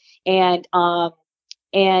well. And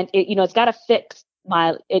it's got to fit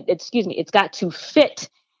it's got to fit,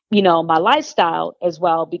 my lifestyle as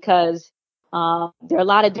well, because, there are a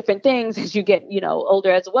lot of different things as you get,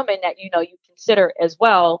 older as a woman that, you consider as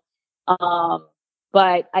well.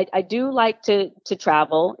 But I do like to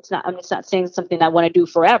travel. I'm just not saying something I want to do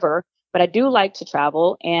forever, but I do like to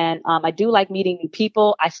travel, and I do like meeting new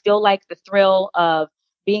people. I still like the thrill of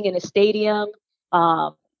being in a stadium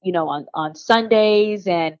on Sundays,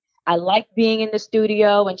 and I like being in the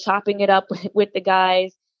studio and chopping it up with the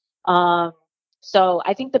guys. So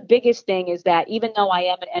I think the biggest thing is that even though I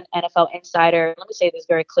am an NFL insider, let me say this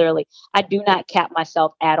very clearly, I do not cap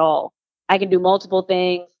myself at all. I can do multiple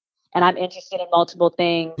things, and I'm interested in multiple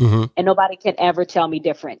things, and nobody can ever tell me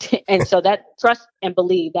different. And so that trust and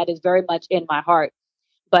believe that is very much in my heart.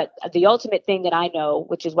 But the ultimate thing that I know,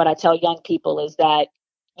 which is what I tell young people, is that,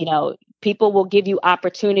 people will give you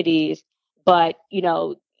opportunities, but,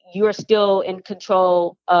 you are still in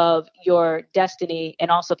control of your destiny.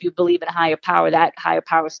 And also, if you believe in a higher power, that higher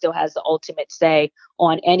power still has the ultimate say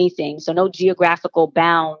on anything. So no geographical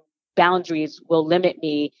boundaries will limit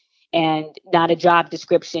me, and not a job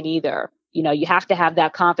description either. You have to have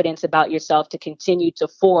that confidence about yourself to continue to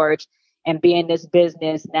forge and be in this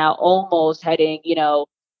business now, almost heading,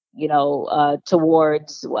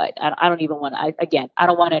 towards what I don't even want to, I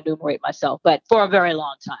don't want to enumerate myself, but for a very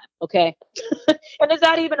long time. Okay. And is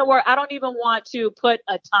that even a word? I don't even want to put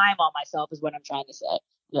a time on myself is what I'm trying to say.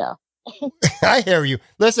 Yeah. I hear you.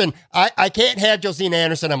 Listen, I can't have Josina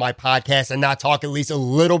Anderson on my podcast and not talk at least a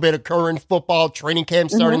little bit of current football. Training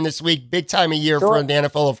camp starting this week. Big time of year for the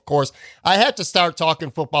NFL, of course. I had to start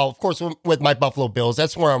talking football, of course, with my Buffalo Bills.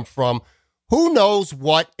 That's where I'm from. Who knows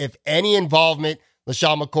what, if any, involvement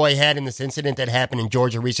LeSean McCoy had in this incident that happened in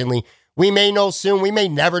Georgia recently. We may know soon. We may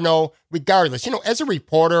never know. Regardless, as a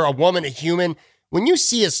reporter, a woman, a human, when you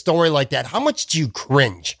see a story like that, how much do you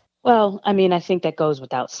cringe? Well, I think that goes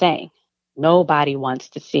without saying. Nobody wants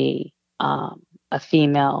to see a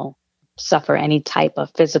female suffer any type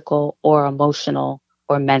of physical or emotional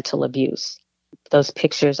or mental abuse. Those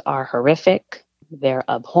pictures are horrific. They're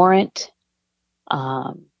abhorrent.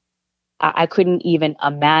 I couldn't even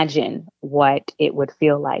imagine what it would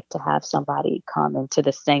feel like to have somebody come into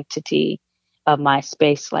the sanctity of my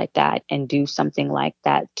space like that and do something like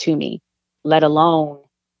that to me, let alone,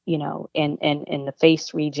 in the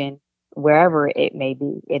face region, wherever it may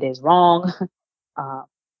be. It is wrong.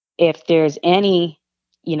 If there's any,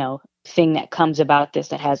 thing that comes about this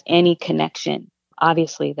that has any connection,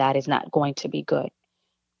 obviously that is not going to be good.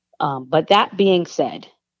 But that being said,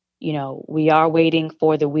 we are waiting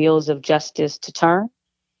for the wheels of justice to turn,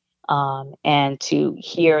 and to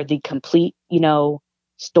hear the complete,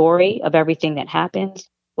 story of everything that happens.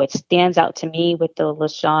 What stands out to me with the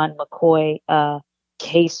LeSean McCoy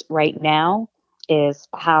case right now is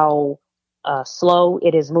how slow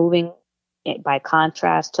it is moving, by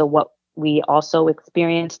contrast to what we also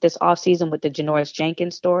experienced this offseason with the Janoris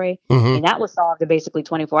Jenkins story. And that was solved in basically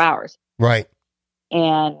 24 hours. Right.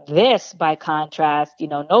 And this, by contrast,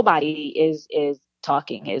 nobody is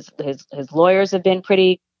talking. His lawyers have been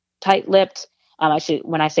pretty tight-lipped.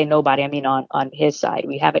 When I say nobody, I mean on his side.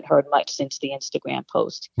 We haven't heard much since the Instagram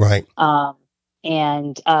post. Right.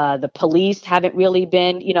 And the police haven't really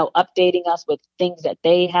been, updating us with things that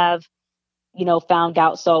they have, found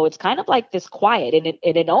out. So it's kind of like this quiet, and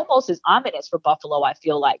it almost is ominous for Buffalo, I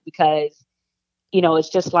feel like, because, it's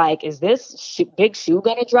just like, is this big shoe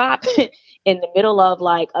going to drop in the middle of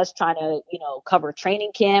like us trying to, cover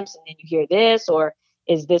training camps, and then you hear this, or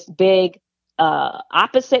is this big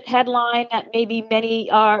opposite headline that maybe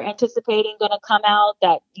many are anticipating going to come out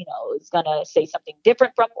that, is going to say something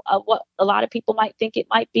different from what a lot of people might think it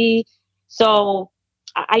might be. So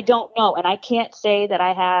I don't know. And I can't say that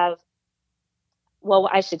I have, well,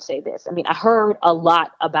 I should say this. I heard a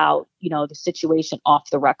lot about, the situation off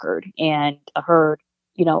the record, and I heard,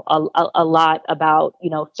 a lot about,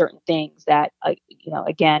 certain things that,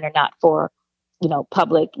 again, are not for,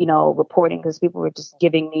 public, reporting, because people were just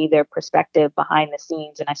giving me their perspective behind the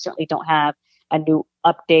scenes. And I certainly don't have a new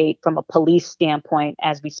update from a police standpoint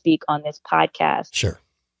as we speak on this podcast. Sure.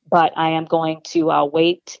 But I am going to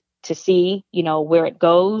wait to see, where it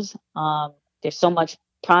goes. There's so much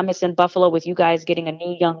promise in Buffalo with you guys getting a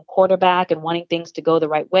new young quarterback and wanting things to go the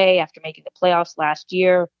right way after making the playoffs last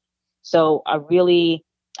year. So I really,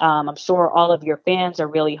 I'm sure all of your fans are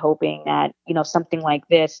really hoping that, something like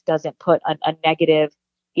this doesn't put a negative,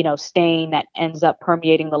 stain that ends up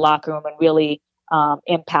permeating the locker room and really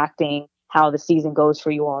impacting how the season goes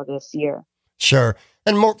for you all this year. Sure.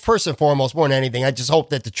 And first and foremost, more than anything, I just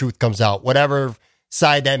hope that the truth comes out, whatever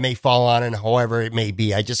side that may fall on and however it may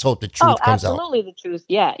be. I just hope the truth comes out. Absolutely the truth.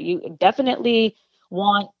 Yeah. You definitely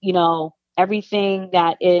want, everything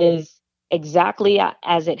that is exactly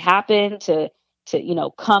as it happened to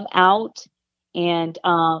come out. And,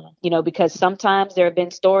 because sometimes there have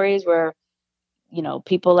been stories where,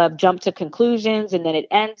 people have jumped to conclusions and then it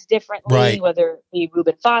ends differently, right, whether it be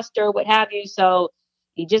Reuben Foster, what have you. So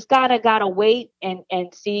you just gotta wait and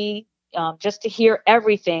see, just to hear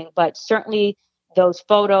everything, but certainly those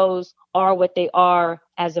photos are what they are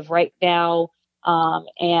as of right now.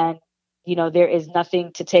 And, there is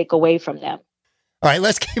nothing to take away from them. All right,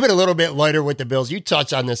 let's keep it a little bit lighter with the Bills. You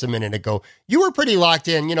touched on this a minute ago. You were pretty locked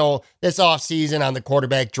in, this offseason on the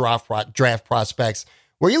quarterback draft prospects.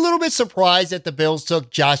 Were you a little bit surprised that the Bills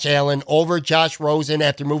took Josh Allen over Josh Rosen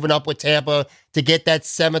after moving up with Tampa to get that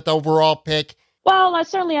 7th overall pick? Well, I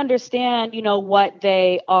certainly understand, what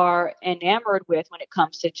they are enamored with when it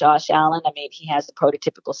comes to Josh Allen. I mean, he has the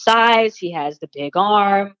prototypical size. He has the big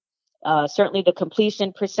arm. Certainly the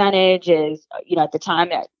completion percentage is, at the time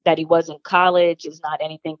that he was in college is not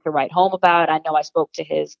anything to write home about. I know I spoke to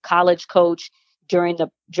his college coach during the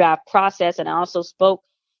draft process, and I also spoke,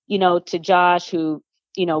 to Josh, who,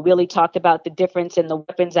 really talked about the difference in the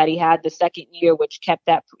weapons that he had the second year, which kept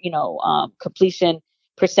that, completion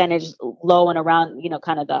percentage low and around,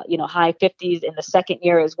 kind of the, high 50s in the second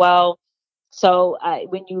year as well. So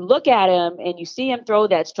when you look at him and you see him throw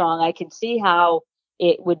that strong, I can see how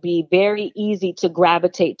it would be very easy to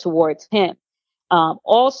gravitate towards him.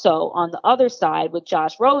 Also, on the other side with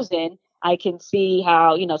Josh Rosen, I can see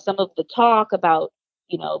how, some of the talk about,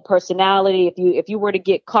 personality, if you were to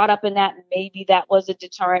get caught up in that, maybe that was a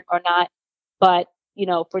deterrent or not. But,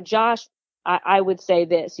 for Josh, I would say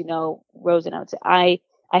this, Rosen, I would say,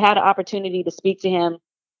 I had an opportunity to speak to him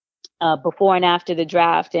before and after the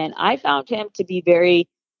draft, and I found him to be very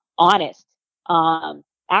honest.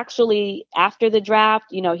 Actually, after the draft,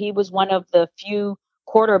 he was one of the few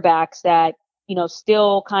quarterbacks that,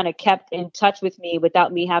 still kind of kept in touch with me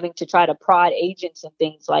without me having to try to prod agents and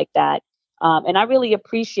things like that. And I really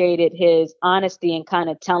appreciated his honesty and kind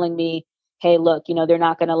of telling me, hey, look, they're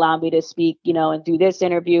not going to allow me to speak, and do this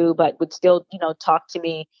interview, but would still, talk to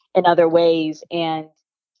me in other ways. And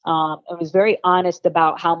it was very honest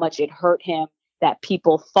about how much it hurt him that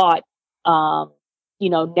people thought,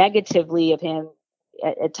 negatively of him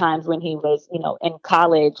at times when he was, in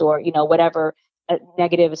college or, whatever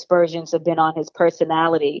negative aspersions have been on his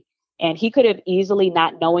personality. And he could have easily,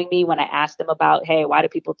 not knowing me, when I asked him about, hey, why do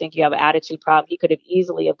people think you have an attitude problem? He could have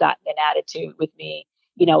easily have gotten an attitude with me,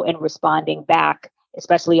 in responding back,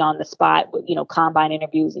 especially on the spot with, combine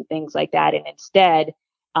interviews and things like that. And instead,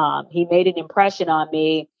 he made an impression on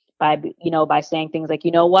me by saying things like,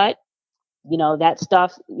 what? That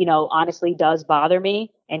stuff, honestly does bother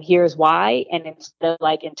me. And here's why. And instead of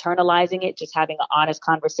like internalizing it, just having an honest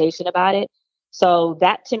conversation about it. So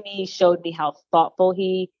that to me showed me how thoughtful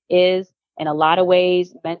he is in a lot of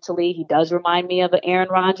ways. Mentally, he does remind me of Aaron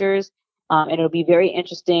Rodgers. And it'll be very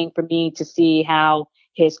interesting for me to see how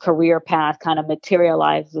his career path kind of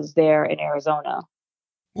materializes there in Arizona.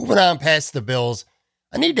 Moving on past the Bills,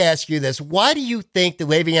 I need to ask you this. Why do you think the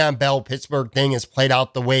Le'Veon Bell Pittsburgh thing has played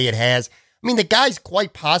out the way it has? I mean, the guy's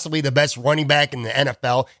quite possibly the best running back in the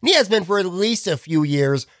NFL, and he has been for at least a few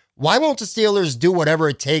years. Why won't the Steelers do whatever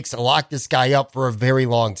it takes to lock this guy up for a very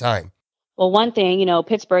long time? Well, one thing,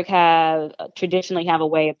 Pittsburgh traditionally have a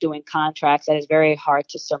way of doing contracts that is very hard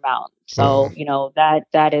to surmount. So,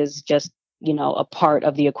 that is just, a part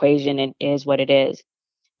of the equation and is what it is.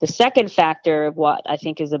 The second factor of what I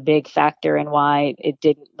think is a big factor and why it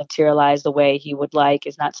didn't materialize the way he would like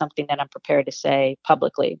is not something that I'm prepared to say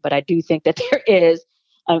publicly. But I do think that there is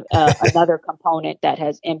another component that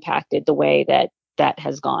has impacted the way that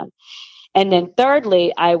has gone. And then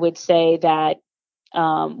thirdly, I would say that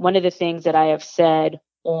one of the things that I have said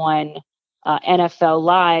on NFL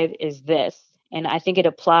Live is this, and I think it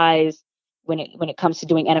applies when it comes to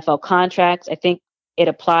doing NFL contracts. I think it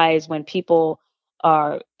applies when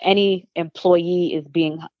any employee is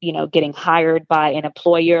being, getting hired by an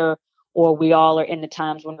employer, or we all are in the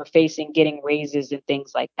times when we're facing getting raises and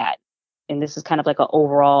things like that. And this is kind of like an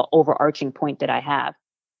overall overarching point that I have.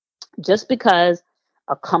 Just because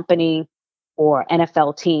a company or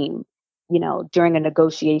NFL team, during a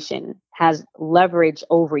negotiation has leverage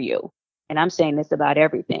over you, and I'm saying this about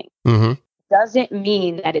everything, doesn't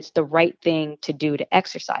mean that it's the right thing to do to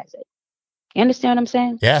exercise it. You understand what I'm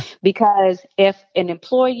saying? Yeah. Because if an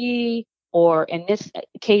employee, or in this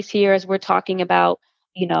case here, as we're talking about,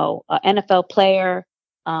 an NFL player,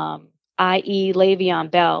 i.e.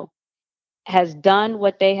 Le'Veon Bell, has done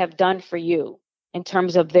what they have done for you in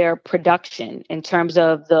terms of their production, in terms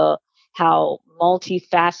of how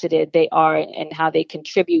multifaceted they are and how they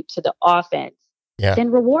contribute to the offense,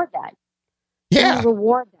 then reward that. Yeah. Then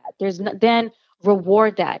reward that. Then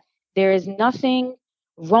reward that. There is nothing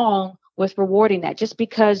wrong with rewarding that. Just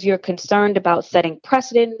because you're concerned about setting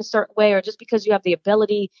precedent in a certain way, or just because you have the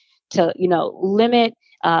ability to, limit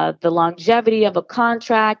the longevity of a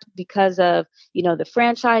contract because of, the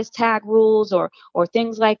franchise tag rules or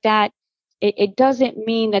things like that, it doesn't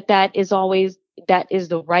mean that is always that is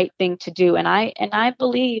the right thing to do. And I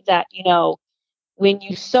believe that, when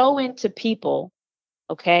you sow into people,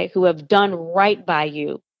 okay, who have done right by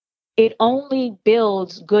you, it only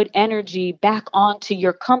builds good energy back onto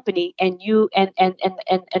your company and you and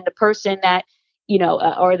the person that,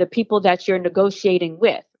 or the people that you're negotiating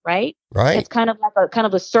with, right? Right. It's kind of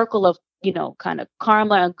like a circle of, kind of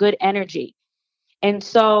karma and good energy. And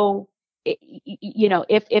so,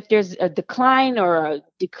 if there's a decline or a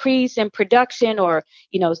decrease in production, or,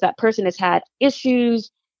 that person has had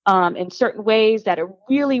issues in certain ways that are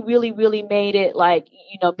really, really, really made it like,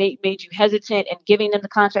 made you hesitant in giving them the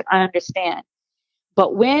contract, I understand.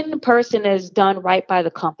 But when the person has done right by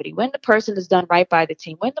the company, when the person has done right by the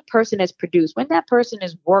team, when the person has produced, when that person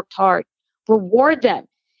has worked hard, reward them.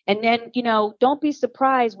 And then, don't be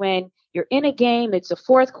surprised when you're in a game, it's the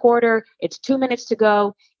fourth quarter, it's 2 minutes to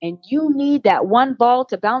go, and you need that one ball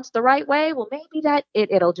to bounce the right way. Well, maybe that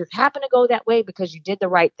it'll just happen to go that way because you did the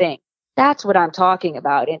right thing. That's what I'm talking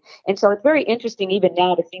about. And so it's very interesting even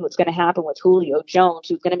now to see what's going to happen with Julio Jones,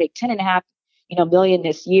 who's going to make $10.5 million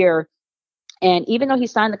this year. And even though he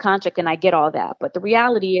signed the contract, and I get all that, but the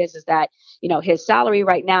reality is that, his salary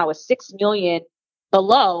right now is $6 million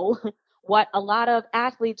below what a lot of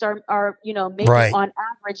athletes are making right on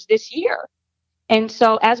average this year. And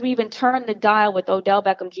so as we even turn the dial with Odell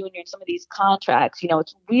Beckham Jr. and some of these contracts,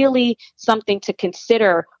 it's really something to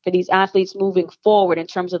consider for these athletes moving forward in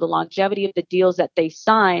terms of the longevity of the deals that they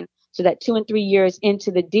sign, so that 2 and 3 years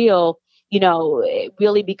into the deal, it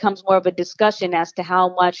really becomes more of a discussion as to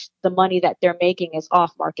how much the money that they're making is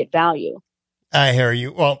off market value. I hear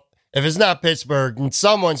you. Well, if it's not Pittsburgh,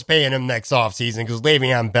 someone's paying him next offseason, because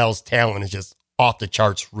Le'Veon Bell's talent is just off the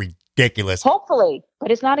charts ridiculous. Hopefully,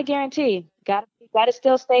 but it's not a guarantee. Got to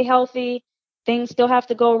still stay healthy. Things still have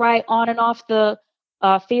to go right on and off the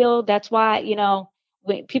field. That's why,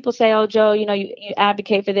 when people say, oh, Joe, you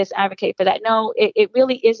advocate for this, advocate for that. No, it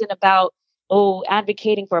really isn't about,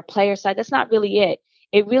 advocating for a player side. That's not really it.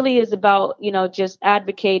 It really is about, just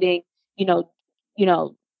advocating,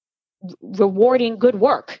 rewarding good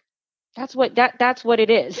work. That's what it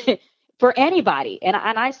is for anybody. And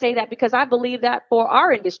I say that because I believe that for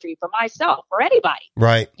our industry, for myself, for anybody.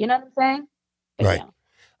 Right. You know what I'm saying? But right.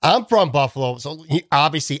 I'm from Buffalo, so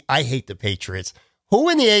obviously I hate the Patriots. Who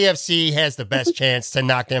in the AFC has the best chance to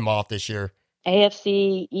knock them off this year?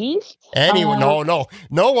 AFC East? Anyone?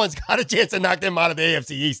 No one's got a chance to knock them out of the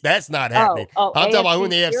AFC East. That's not happening. I'm talking about who in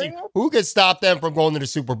the AFC. Who could stop them from going to the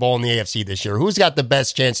Super Bowl in the AFC this year? Who's got the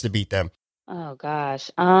best chance to beat them? Oh gosh.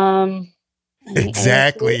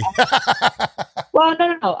 Exactly. Well,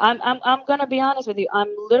 no. I'm gonna be honest with you. I'm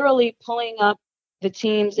literally pulling up the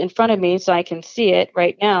teams in front of me so I can see it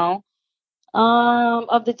right now.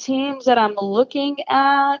 Of the teams that I'm looking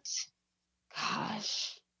at,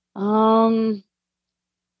 gosh. I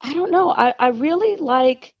don't know. I really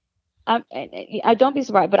like. I don't be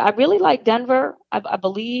surprised, but I really like Denver. I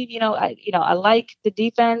believe I like the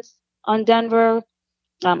defense on Denver.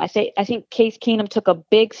 I think Case Keenum took a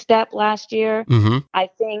big step last year. Mm-hmm. I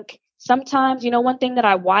think sometimes, one thing that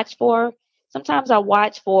I watch for,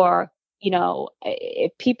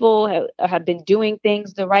 if people have been doing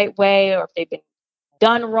things the right way, or if they've been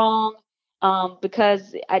done wrong,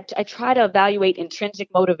 because I try to evaluate intrinsic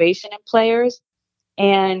motivation in players.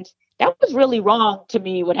 And that was really wrong to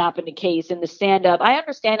me, what happened to Case in the stand-up. I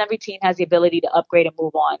understand every team has the ability to upgrade and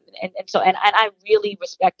move on. And I really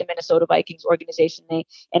respect the Minnesota Vikings organization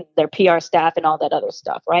and their PR staff and all that other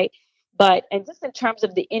stuff, right? But and just in terms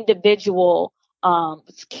of the individual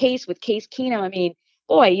case with Case Keenum, I mean,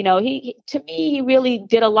 boy, he really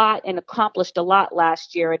did a lot and accomplished a lot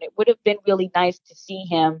last year. And it would have been really nice to see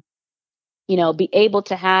him, be able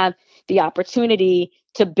to have the opportunity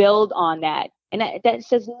to build on that. And that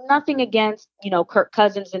says nothing against, Kirk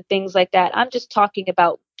Cousins and things like that. I'm just talking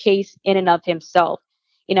about Case in and of himself.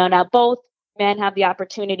 Now both men have the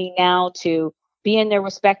opportunity now to be in their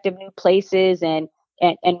respective new places and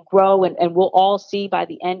grow. And we'll all see by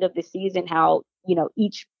the end of the season how,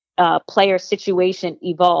 each player situation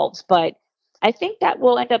evolves. But I think that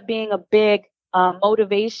will end up being a big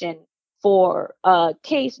motivation for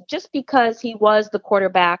Case, just because he was the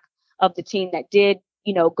quarterback of the team that did,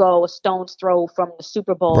 go a stone's throw from the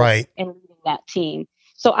Super Bowl, right, and leading that team.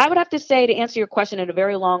 So I would have to say, to answer your question in a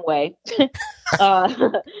very long way,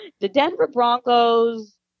 the Denver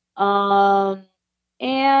Broncos, and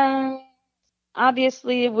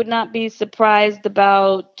obviously would not be surprised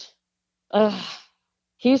about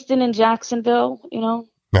Houston and Jacksonville,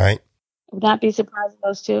 Right. Would not be surprised with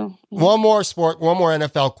those two. One more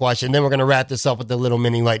NFL question, then we're going to wrap this up with the little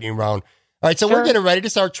mini lightning round. All right, so We're getting ready to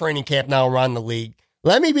start training camp now around the league.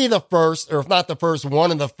 Let me be the first, or if not the first,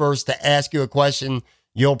 one of the first to ask you a question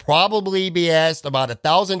you'll probably be asked about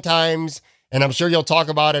 1,000 times, and I'm sure you'll talk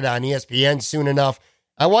about it on ESPN soon enough.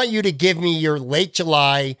 I want you to give me your late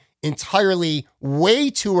July, entirely way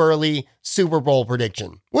too early Super Bowl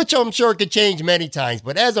prediction, which I'm sure could change many times,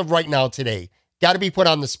 but as of right now today, got to be put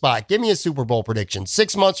on the spot. Give me a Super Bowl prediction.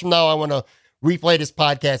 6 months from now, I want to replay this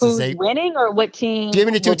podcast and say, winning or what team? Give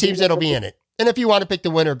me the two teams that'll be in it. And if you want to pick the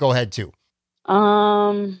winner, go ahead too.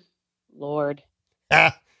 Lord.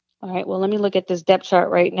 All right, well, let me look at this depth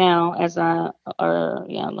chart right now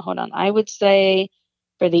hold on. I would say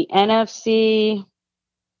for the NFC,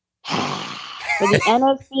 I'm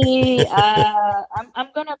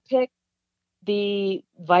going to pick the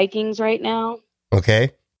Vikings right now.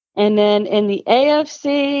 Okay. And then in the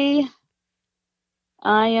AFC,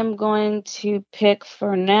 I am going to pick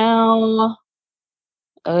for now.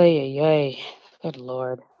 Good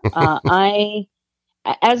Lord.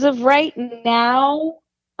 As of right now,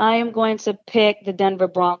 I am going to pick the Denver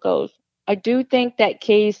Broncos. I do think that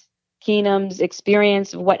Case Keenum's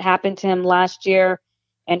experience of what happened to him last year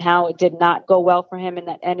and how it did not go well for him in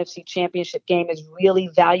that NFC Championship game is really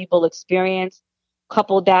valuable experience.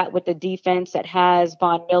 Couple that with the defense that has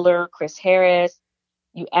Von Miller, Chris Harris.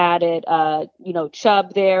 You added,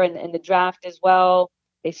 Chubb there in the draft as well.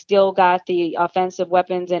 They still got the offensive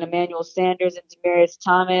weapons in Emmanuel Sanders and Demaryius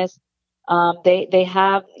Thomas. They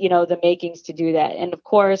have, the makings to do that. And of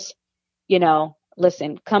course,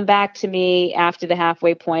 listen, come back to me after the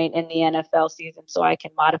halfway point in the NFL season so I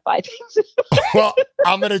can modify things. Well,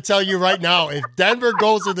 I'm going to tell you right now, if Denver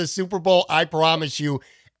goes to the Super Bowl, I promise you,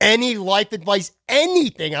 any life advice,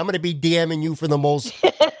 anything, I'm going to be DMing you for the most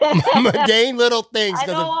mundane little things. I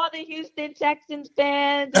know all the Houston Texans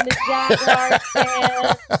fans and the Jaguars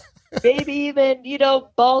fans, maybe even,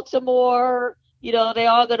 Baltimore, they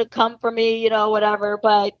all going to come for me, whatever.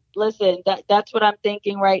 But listen, that's what I'm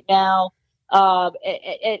thinking right now. And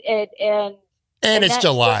it's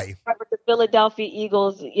July. With the Philadelphia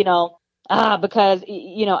Eagles, because,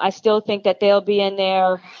 I still think that they'll be in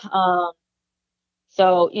there.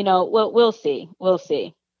 So, we'll see. We'll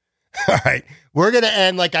see. All right. We're going to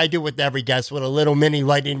end like I do with every guest with a little mini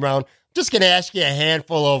lightning round. Just going to ask you a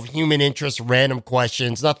handful of human interest, random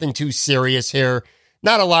questions. Nothing too serious here.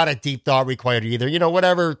 Not a lot of deep thought required either.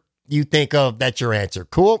 Whatever you think of, that's your answer.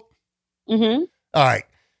 Cool? Mm-hmm. All right.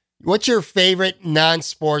 What's your favorite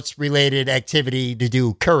non-sports related activity to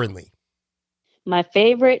do currently? My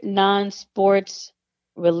favorite non-sports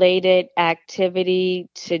related activity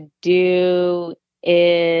to do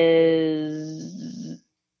is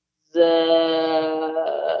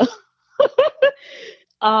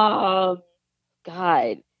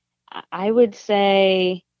God, I would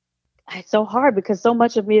say it's so hard because so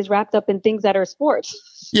much of me is wrapped up in things that are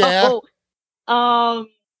sports. Yeah.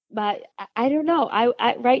 But I don't know.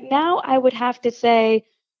 I right now I would have to say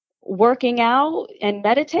working out and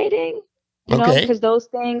meditating. Because those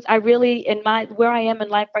things I really where I am in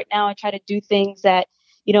life right now, I try to do things that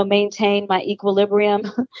maintain my equilibrium.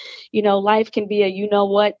 Life can be a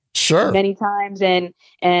sure many times, and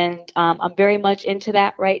I'm very much into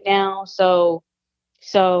that right now. So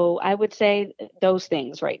I would say those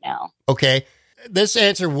things right now. Okay. This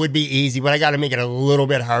answer would be easy, but I got to make it a little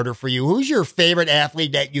bit harder for you. Who's your favorite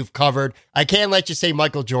athlete that you've covered? I can't let you say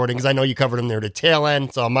Michael Jordan because I know you covered him near the tail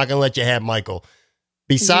end, so I'm not going to let you have Michael.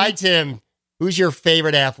 Besides him, who's your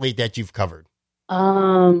favorite athlete that you've covered?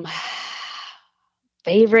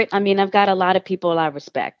 Favorite? I mean, I've got a lot of people I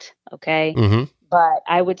respect, okay? Mm-hmm. But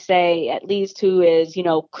I would say at least who is,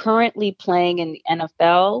 currently playing in the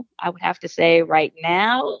NFL, I would have to say right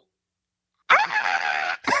now.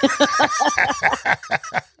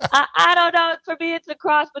 I don't know. For me, it's a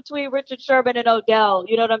cross between Richard Sherman and Odell.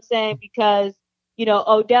 You know what I'm saying? Because,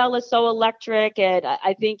 Odell is so electric, and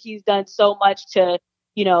I think he's done so much to,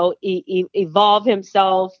 evolve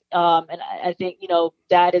himself. And I think,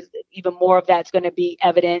 that is even more of that's going to be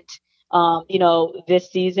evident,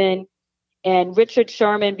 this season. And Richard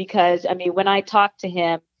Sherman, because, when I talked to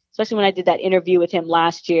him, especially when I did that interview with him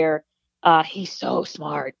last year, he's so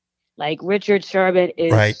smart. Like Richard Sherman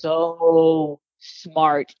is so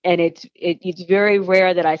smart. And it's very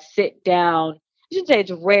rare that I sit down. I shouldn't say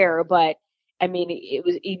it's rare, but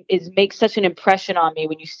it makes such an impression on me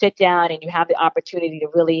when you sit down and you have the opportunity to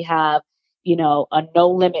really have, a no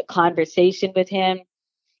limit conversation with him.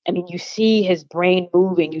 You see his brain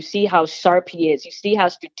moving. You see how sharp he is. You see how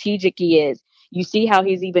strategic he is. You see how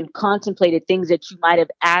he's even contemplated things that you might have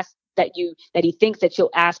asked that he thinks that you'll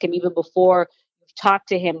ask him even before you've talked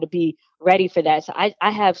to him to be ready for that. So I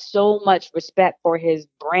have so much respect for his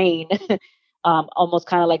brain almost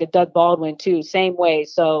kind of like a Doug Baldwin too, same way.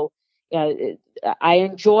 So I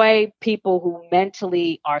enjoy people who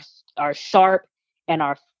mentally are sharp and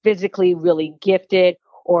are physically really gifted,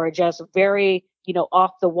 or just very,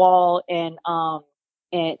 off the wall and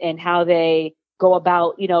how they go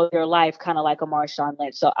about, their life, kind of like a Marshawn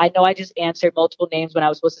Lynch. So I know I just answered multiple names when I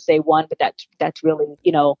was supposed to say one, but that's really,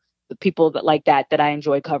 the people like that I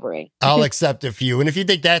enjoy covering. I'll accept a few. And if you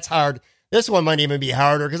think that's hard, this one might even be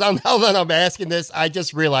harder, because now that I'm asking this, I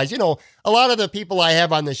just realized, a lot of the people I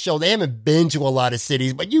have on the show, they haven't been to a lot of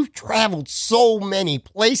cities, but you've traveled so many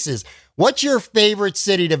places. What's your favorite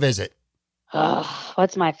city to visit?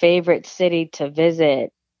 What's my favorite city to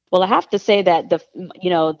visit? Well, I have to say that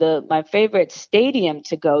my favorite stadium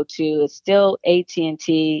to go to is still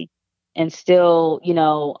AT&T, and still,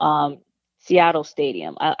 Seattle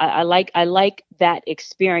Stadium. I like that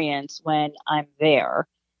experience when I'm there,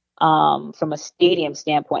 from a stadium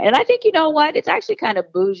standpoint. And I think, it's actually kind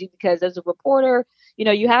of bougie, because as a reporter,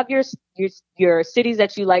 you have your cities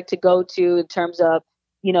that you like to go to in terms of,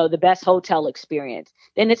 the best hotel experience.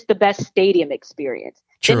 Then it's the best stadium experience.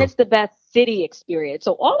 True. Then it's the best city experience.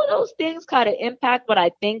 So all of those things kind of impact what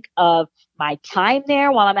I think of my time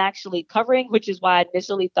there while I'm actually covering, which is why I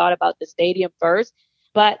initially thought about the stadium first.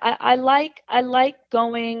 But I like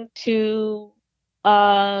going to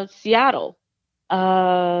Seattle.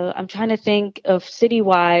 I'm trying to think of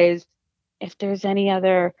city-wise if there's any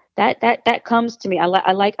other that comes to me. I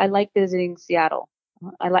like visiting Seattle.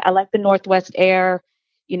 I like the Northwest air.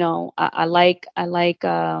 I like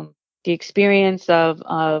the experience of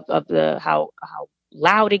the how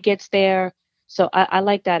loud it gets there. So I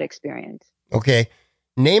like that experience. Okay.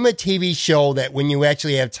 Name a TV show that when you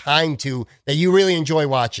actually have time to, that you really enjoy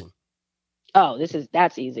watching. Oh,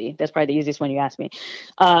 that's easy. That's probably the easiest one you asked me.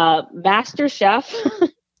 MasterChef.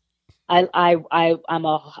 I'm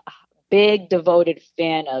a big devoted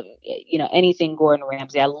fan of, anything Gordon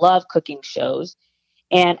Ramsay. I love cooking shows.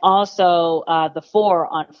 And also The Four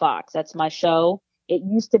on Fox. That's my show. It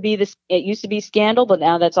used to be Scandal, but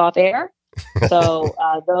now that's off air. So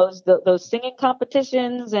those singing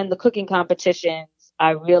competitions and the cooking competitions, I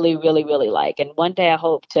really, really, really like. And one day I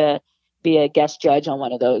hope to be a guest judge on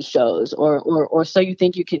one of those shows, or So You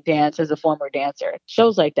Think You Can Dance, as a former dancer.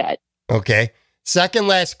 Shows like that. Okay. Second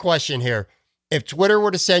last question here. If Twitter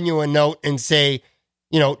were to send you a note and say,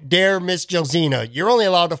 dear Miss Josina, you're only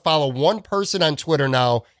allowed to follow one person on Twitter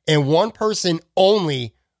now, and one person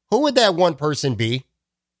only, who would that one person be?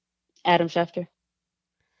 Adam Schefter.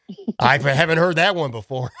 I haven't heard that one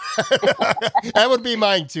before. That would be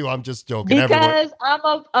mine too. I'm just joking. Because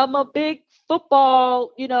I'm a big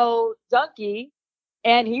football, junkie,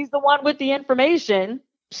 and he's the one with the information.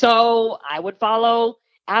 So I would follow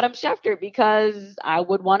Adam Schefter because I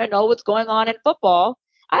would want to know what's going on in football.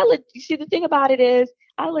 You see, the thing about it is,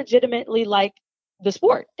 I legitimately like the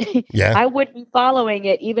sport. Yeah. I would be following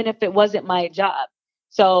it even if it wasn't my job.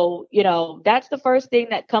 So, that's the first thing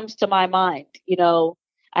that comes to my mind.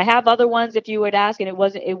 I have other ones if you would ask, and it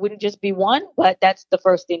wouldn't just be one, but that's the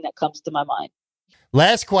first thing that comes to my mind.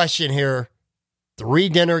 Last question here. 3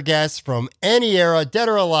 dinner guests from any era, dead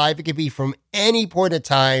or alive. It could be from any point of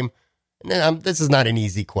time. And this is not an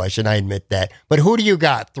easy question, I admit that. But who do you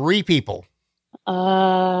got? 3 people.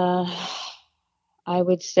 I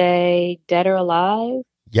would say dead or alive.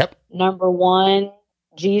 Yep. Number 1,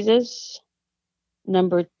 Jesus.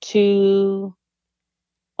 Number 2,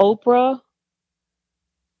 Oprah.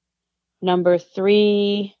 Number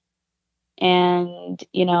 3, and,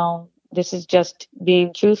 this is just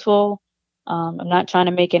being truthful. I'm not trying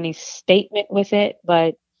to make any statement with it,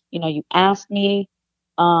 but, you asked me,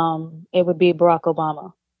 it would be Barack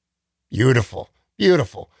Obama. Beautiful.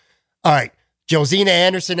 Beautiful. All right. Josina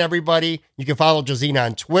Anderson, everybody. You can follow Josina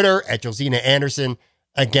on Twitter at Josina Anderson.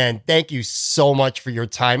 Again, thank you so much for your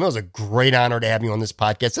time. It was a great honor to have you on this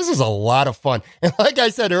podcast. This was a lot of fun. And like I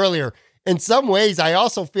said earlier, in some ways, I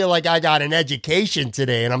also feel like I got an education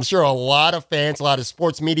today. And I'm sure a lot of fans, a lot of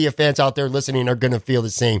sports media fans out there listening are going to feel the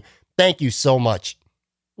same. Thank you so much.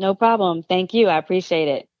 No problem. Thank you. I appreciate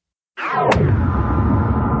it.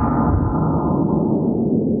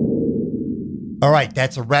 All right,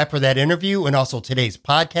 that's a wrap for that interview and also today's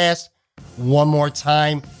podcast. One more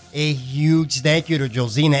time, a huge thank you to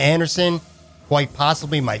Josina Anderson, quite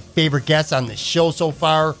possibly my favorite guest on the show so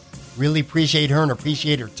far. Really appreciate her and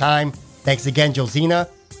appreciate her time. Thanks again, Josina.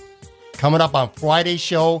 Coming up on Friday's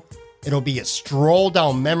show, it'll be a stroll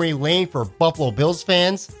down memory lane for Buffalo Bills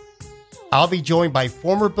fans. I'll be joined by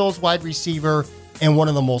former Bills wide receiver and one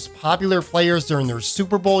of the most popular players during their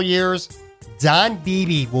Super Bowl years. Don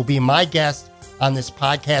Beebe will be my guest on this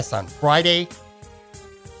podcast on Friday.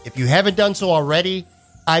 If you haven't done so already,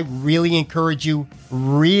 I really encourage you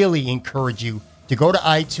to go to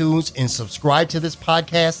iTunes and subscribe to this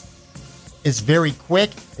podcast. It's very quick.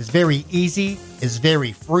 It's very easy. It's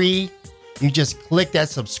very free. You just click that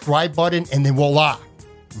subscribe button and then voila.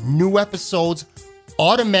 New episodes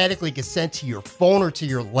automatically get sent to your phone or to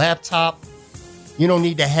your laptop. You don't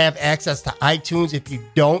need to have access to iTunes. If you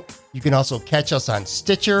don't, you can also catch us on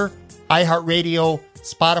Stitcher, iHeartRadio,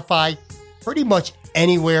 Spotify, pretty much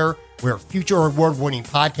anywhere where future award-winning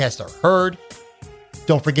podcasts are heard.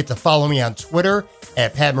 Don't forget to follow me on Twitter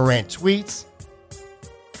at Pat Moran Tweets.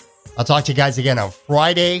 I'll talk to you guys again on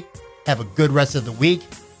Friday. Have a good rest of the week.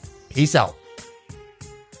 Peace out.